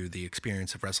other to the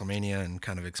experience of WrestleMania and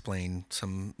kind of explain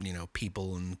some,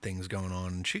 people and things going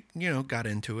on. And she, got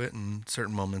into it. And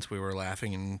certain moments we were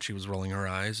laughing and she was rolling her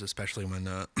eyes, especially when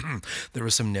there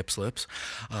was some nip slips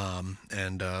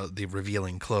and the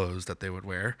revealing clothes that they would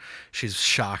wear. She's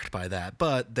shocked by that.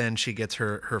 But then she gets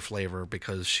her flavor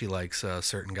because she likes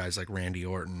certain guys like Randy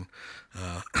Orton.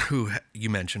 Who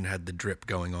you mentioned had the drip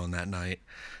going on that night,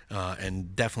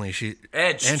 and definitely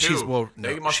Edge and too.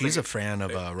 she's a fan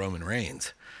of Roman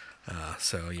Reigns,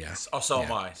 so yeah. Oh, so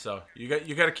am I. So you got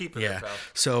to keep her. Yeah. There,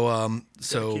 pal.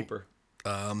 So Keep her.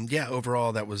 yeah.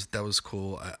 Overall, that was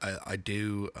cool.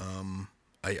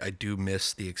 I do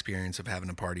miss the experience of having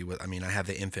a party with. I mean, I have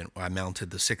the infant. I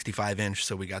mounted the 65-inch,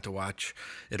 so we got to watch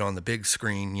it on the big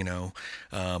screen,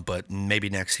 But maybe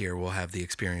next year we'll have the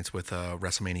experience with a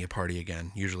WrestleMania party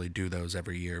again. Usually do those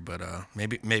every year, but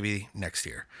maybe next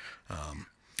year.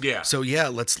 Yeah. So yeah,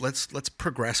 let's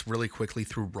progress really quickly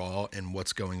through Raw and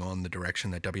what's going on, the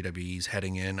direction that WWE's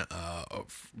heading in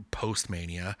post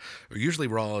Mania. Usually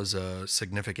Raw is a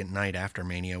significant night after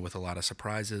Mania with a lot of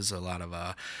surprises, a lot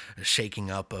of shaking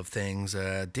up of things.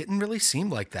 Didn't really seem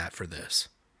like that for this.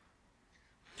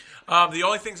 The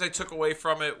only things I took away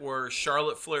from it were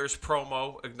Charlotte Flair's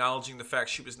promo acknowledging the fact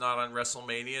she was not on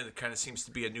WrestleMania, and it kind of seems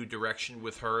to be a new direction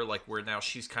with her, like where now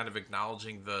she's kind of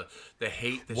acknowledging the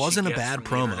hate that wasn't she a gets bad from the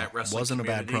promo. internet wrestling Wasn't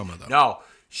community. a bad promo though. No,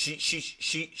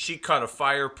 she cut a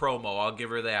fire promo. I'll give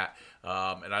her that.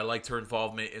 And I liked her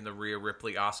involvement in the Rhea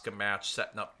Ripley Asuka match,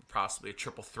 setting up possibly a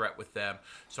triple threat with them.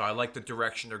 So I like the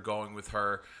direction they're going with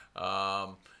her.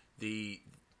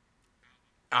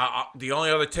 The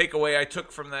only other takeaway I took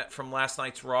from last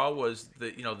night's Raw was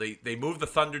that they moved the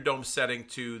Thunderdome setting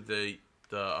to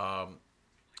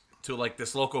to like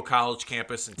this local college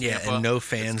campus in Tampa. Yeah, and no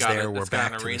fans there. We're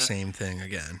back to the same thing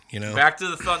again. Back to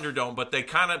the Thunderdome, but they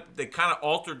kind of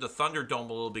altered the Thunderdome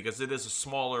a little because it is a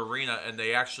smaller arena, and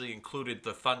they actually included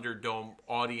the Thunderdome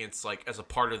audience like as a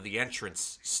part of the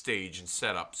entrance stage and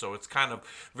setup. So it's kind of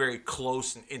very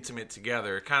close and intimate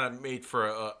together. It kind of made for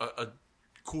a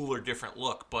cooler, different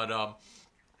look. But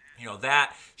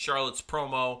that Charlotte's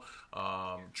promo,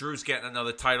 Drew's getting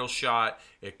another title shot.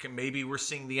 Maybe we're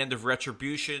seeing the end of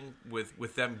Retribution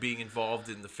with them being involved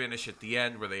in the finish at the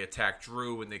end where they attack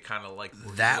Drew and they kind of like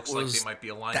like they might be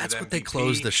aligned. That's with what they MVP.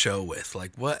 closed the show with.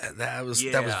 Like what that was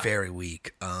very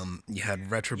weak. You had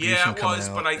Retribution coming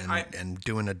out and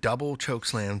doing a double choke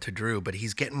slam to Drew, but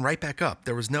he's getting right back up.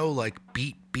 There was no like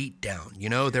beat down.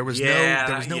 There was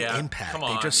no impact.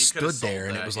 They just stood there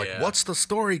and it was like, what's the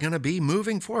story gonna be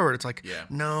moving forward? It's like,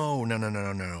 no.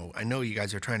 I know you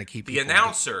guys are trying to keep the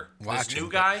announcer, this new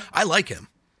guy. I like him.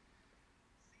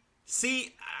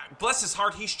 See, bless his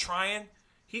heart, he's trying.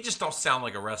 He just don't sound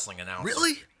like a wrestling announcer.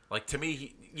 Really? Like to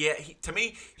me,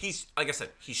 he's like I said,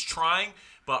 he's trying,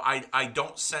 but I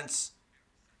don't sense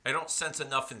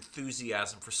enough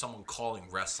enthusiasm for someone calling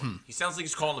wrestling. He sounds like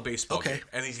he's calling a baseball game,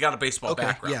 and he's got a baseball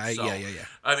background. Yeah.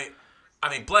 I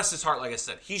mean, bless his heart, like I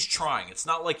said, he's trying. It's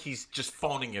not like he's just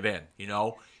phoning it in,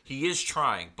 He is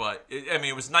trying, but,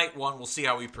 it was night one. We'll see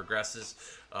how he progresses.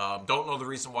 Don't know the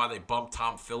reason why they bumped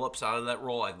Tom Phillips out of that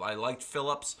role. I liked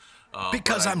Phillips.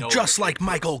 Because I'm just like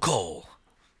Michael Cole.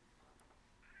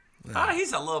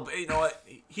 He's a little bit,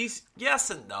 he's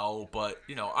yes and no, but,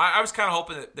 I was kind of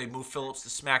hoping that they move Phillips to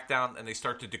SmackDown and they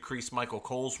start to decrease Michael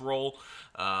Cole's role.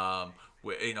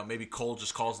 Maybe Cole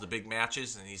just calls the big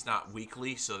matches and he's not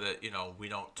weekly so that, we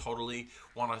don't totally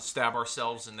want to stab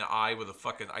ourselves in the eye with a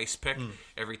fucking ice pick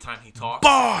every time he talks.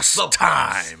 Boss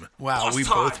time! Wow, Boss we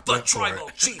time, both the went for tribal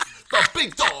it. chief, the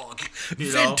big dog.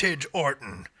 Vintage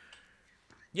Orton.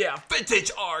 Yeah,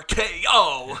 vintage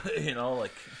RKO.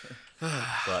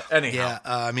 But anyhow.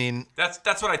 Yeah,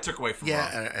 that's what I took away from Raw.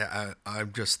 Yeah, I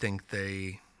just think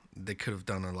they could have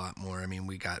done a lot more. I mean,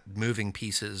 we got moving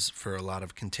pieces for a lot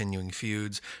of continuing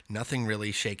feuds. Nothing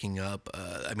really shaking up.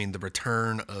 The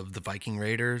return of the Viking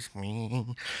Raiders,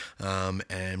 and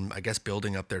I guess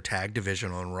building up their tag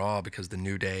division on Raw because the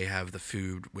New Day have the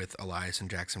feud with Elias and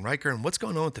Jackson Riker. And what's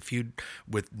going on with the feud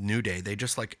with New Day? They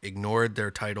just like ignored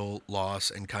their title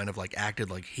loss and kind of like acted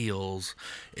like heels.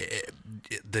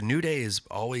 The New Day is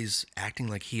always acting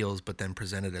like heels, but then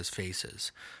presented as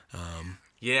faces.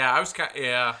 Yeah, I was kind of,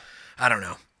 yeah. I don't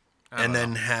know. And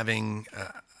then having,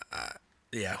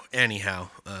 anyhow,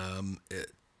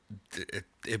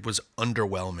 it was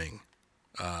underwhelming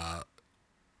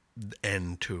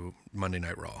end to Monday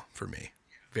Night Raw for me.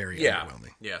 Very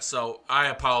underwhelming. Yeah, so I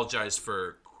apologize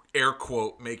for, air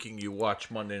quote, making you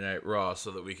watch Monday Night Raw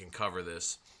so that we can cover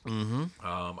this.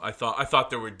 I thought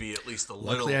there would be at least a little.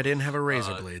 Luckily, I didn't have a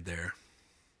razor blade there.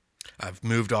 I've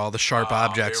moved all the sharp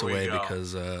objects away go.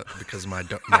 because of my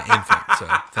infant. So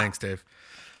thanks, Dave.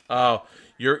 Oh,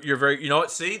 you're very. You know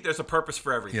what? See, there's a purpose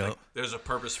for everything. Yep. There's a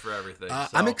purpose for everything.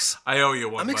 So I owe you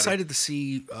one. I'm buddy. excited to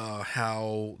see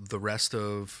how the rest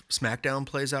of SmackDown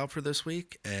plays out for this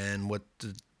week and what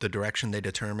the direction they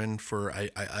determine for.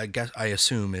 I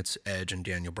assume it's Edge and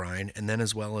Daniel Bryan, and then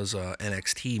as well as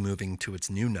NXT moving to its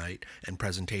new night and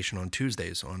presentation on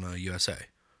Tuesdays on USA.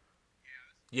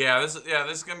 Yeah, this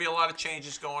is gonna be a lot of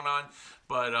changes going on,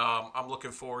 but I'm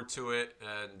looking forward to it,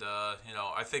 and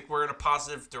I think we're in a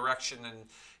positive direction, and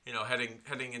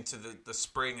heading into the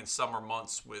spring and summer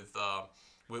months with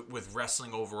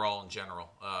wrestling overall in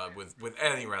general, with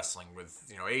any wrestling, with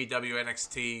AEW,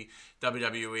 NXT,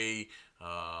 WWE,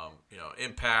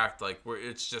 Impact,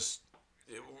 it's just.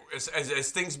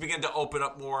 As things begin to open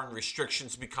up more and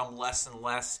restrictions become less and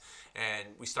less, and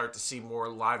we start to see more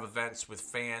live events with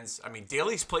fans. I mean,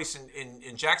 Daly's Place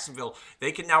in Jacksonville,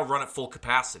 they can now run at full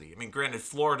capacity. I mean, granted,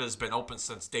 Florida's been open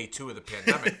since day 2 of the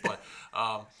pandemic, but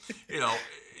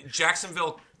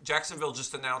Jacksonville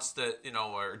just announced that,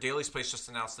 or Daly's Place just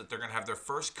announced that they're going to have their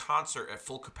first concert at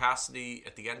full capacity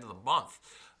at the end of the month.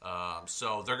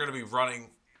 So they're going to be running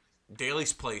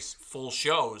Daly's Place full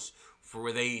shows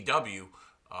with AEW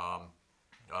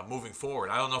moving forward.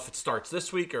 I don't know if it starts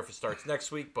this week or if it starts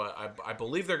next week, but I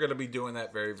believe they're going to be doing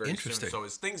that very, very soon. So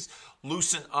as things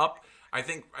loosen up, I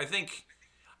think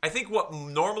what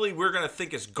normally we're going to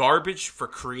think is garbage for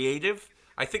creative,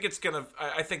 I think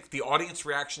the audience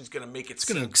reaction is going to make it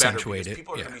seem better. It's going to accentuate it.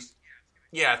 People are going to be.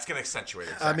 Yeah, it's going to accentuate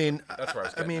it. Exactly. That's where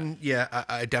I was yeah,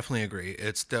 I definitely agree.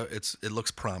 It looks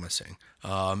promising.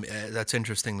 That's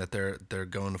interesting that they're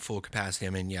going to full capacity. I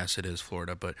mean, yes, it is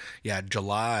Florida, but yeah,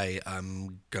 July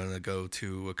I'm gonna go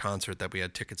to a concert that we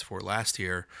had tickets for last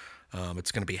year.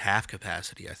 It's going to be half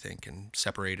capacity, I think, and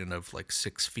separated of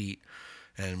 6 feet,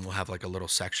 and we'll have a little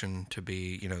section to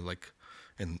be,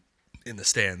 in the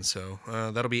stands. So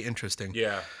that'll be interesting.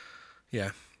 Yeah.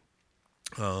 Yeah.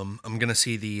 I'm gonna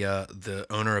see the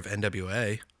owner of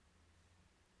NWA,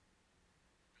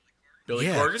 Billy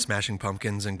Corgan, Smashing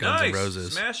Pumpkins and Guns N'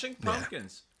 Roses. Smashing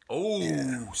Pumpkins. Yeah.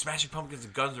 Oh, Smashing Pumpkins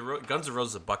and Guns N'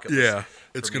 Roses, a bucket list. Yeah,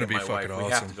 it's gonna be fucking awesome.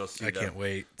 We have to go see I can't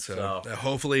wait. So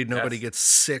hopefully nobody gets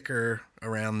sicker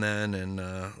around then,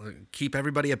 and keep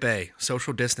everybody at bay.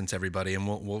 Social distance, everybody, and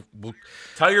we'll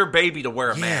tell your baby to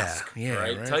wear a mask. Yeah,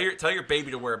 right. Tell your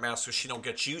baby to wear a mask so she don't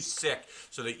get you sick,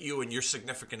 so that you and your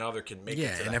significant other can make it.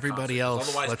 Yeah, and everybody else.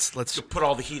 Otherwise, let's put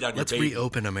all the heat on your baby. Let's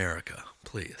reopen America,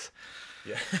 please.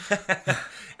 Yeah,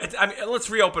 I mean, let's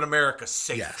reopen America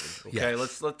safely. Yes. Okay,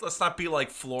 let's not be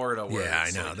like Florida. Where I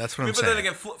know. That's what I'm saying. But then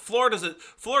again,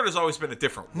 Florida's always been a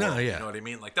different world. No, yeah. You know what I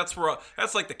mean? That's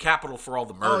like the capital for all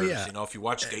the murders. Oh, yeah. If you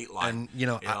watch Dateline,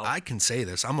 and I can say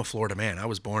this. I'm a Florida man. I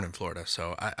was born in Florida,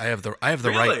 so I have the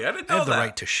really? right. I didn't know the that.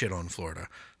 right to shit on Florida.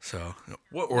 So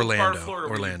what Orlando, part of Florida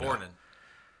Orlando. were you born in?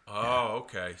 Oh,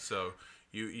 okay. So.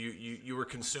 You were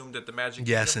consumed at the Magic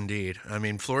Yes, Kingdom? indeed. I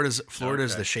mean, Florida's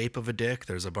the shape of a dick.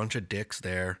 There's a bunch of dicks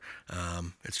there.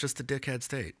 It's just a dickhead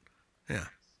state. Yeah.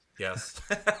 Yes.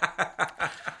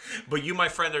 But you, my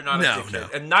friend, are not a dickhead. No.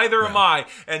 And neither am I,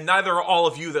 and neither are all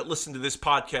of you that listen to this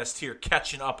podcast here,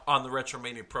 catching up on the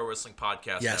Retromania Pro Wrestling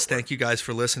Podcast. Yes, Network. Thank you guys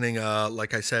for listening.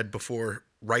 Like I said before,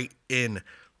 write in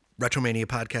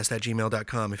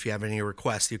retromaniapodcast@gmail.com. If you have any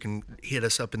requests, you can hit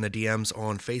us up in the DMs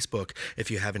on Facebook.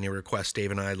 If you have any requests, Dave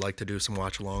and I'd like to do some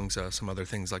watch-alongs, some other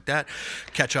things like that.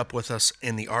 Catch up with us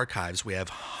in the archives. We have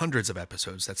hundreds of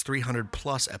episodes. That's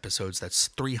 300-plus episodes. That's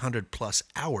 300-plus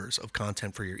hours of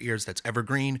content for your ears. That's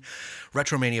evergreen.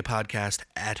 Retromania Podcast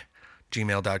at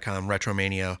gmail.com,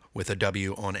 Retromania with a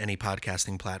W on any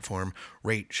podcasting platform.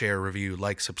 Rate, share, review,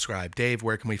 like, subscribe. Dave,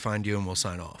 where can we find you? And we'll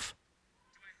sign off.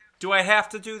 Do I have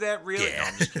to do that, really? Yeah. No,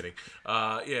 I'm just kidding.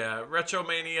 Yeah,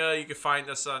 Retromania, you can find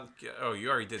us on... Oh, you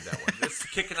already did that one. It's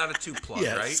Kicking Out of 2 plug,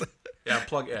 yes. right? Yeah,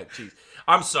 plug... Yeah, jeez.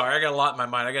 I'm sorry, I got a lot in my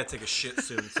mind. I got to take a shit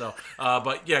soon. So,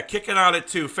 but yeah, Kicking Out at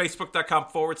 2,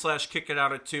 Facebook.com/Kicking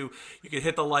Out at 2. You can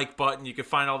hit the like button. You can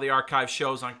find all the archive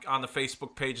shows on the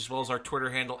Facebook page, as well as our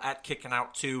Twitter handle at Kicking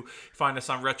Out 2. Find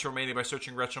us on Retromania by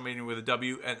searching Retromania with a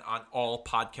W, and on all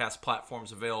podcast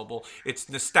platforms available. It's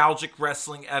nostalgic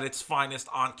wrestling at its finest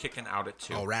on Kicking Out at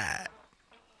 2. All right.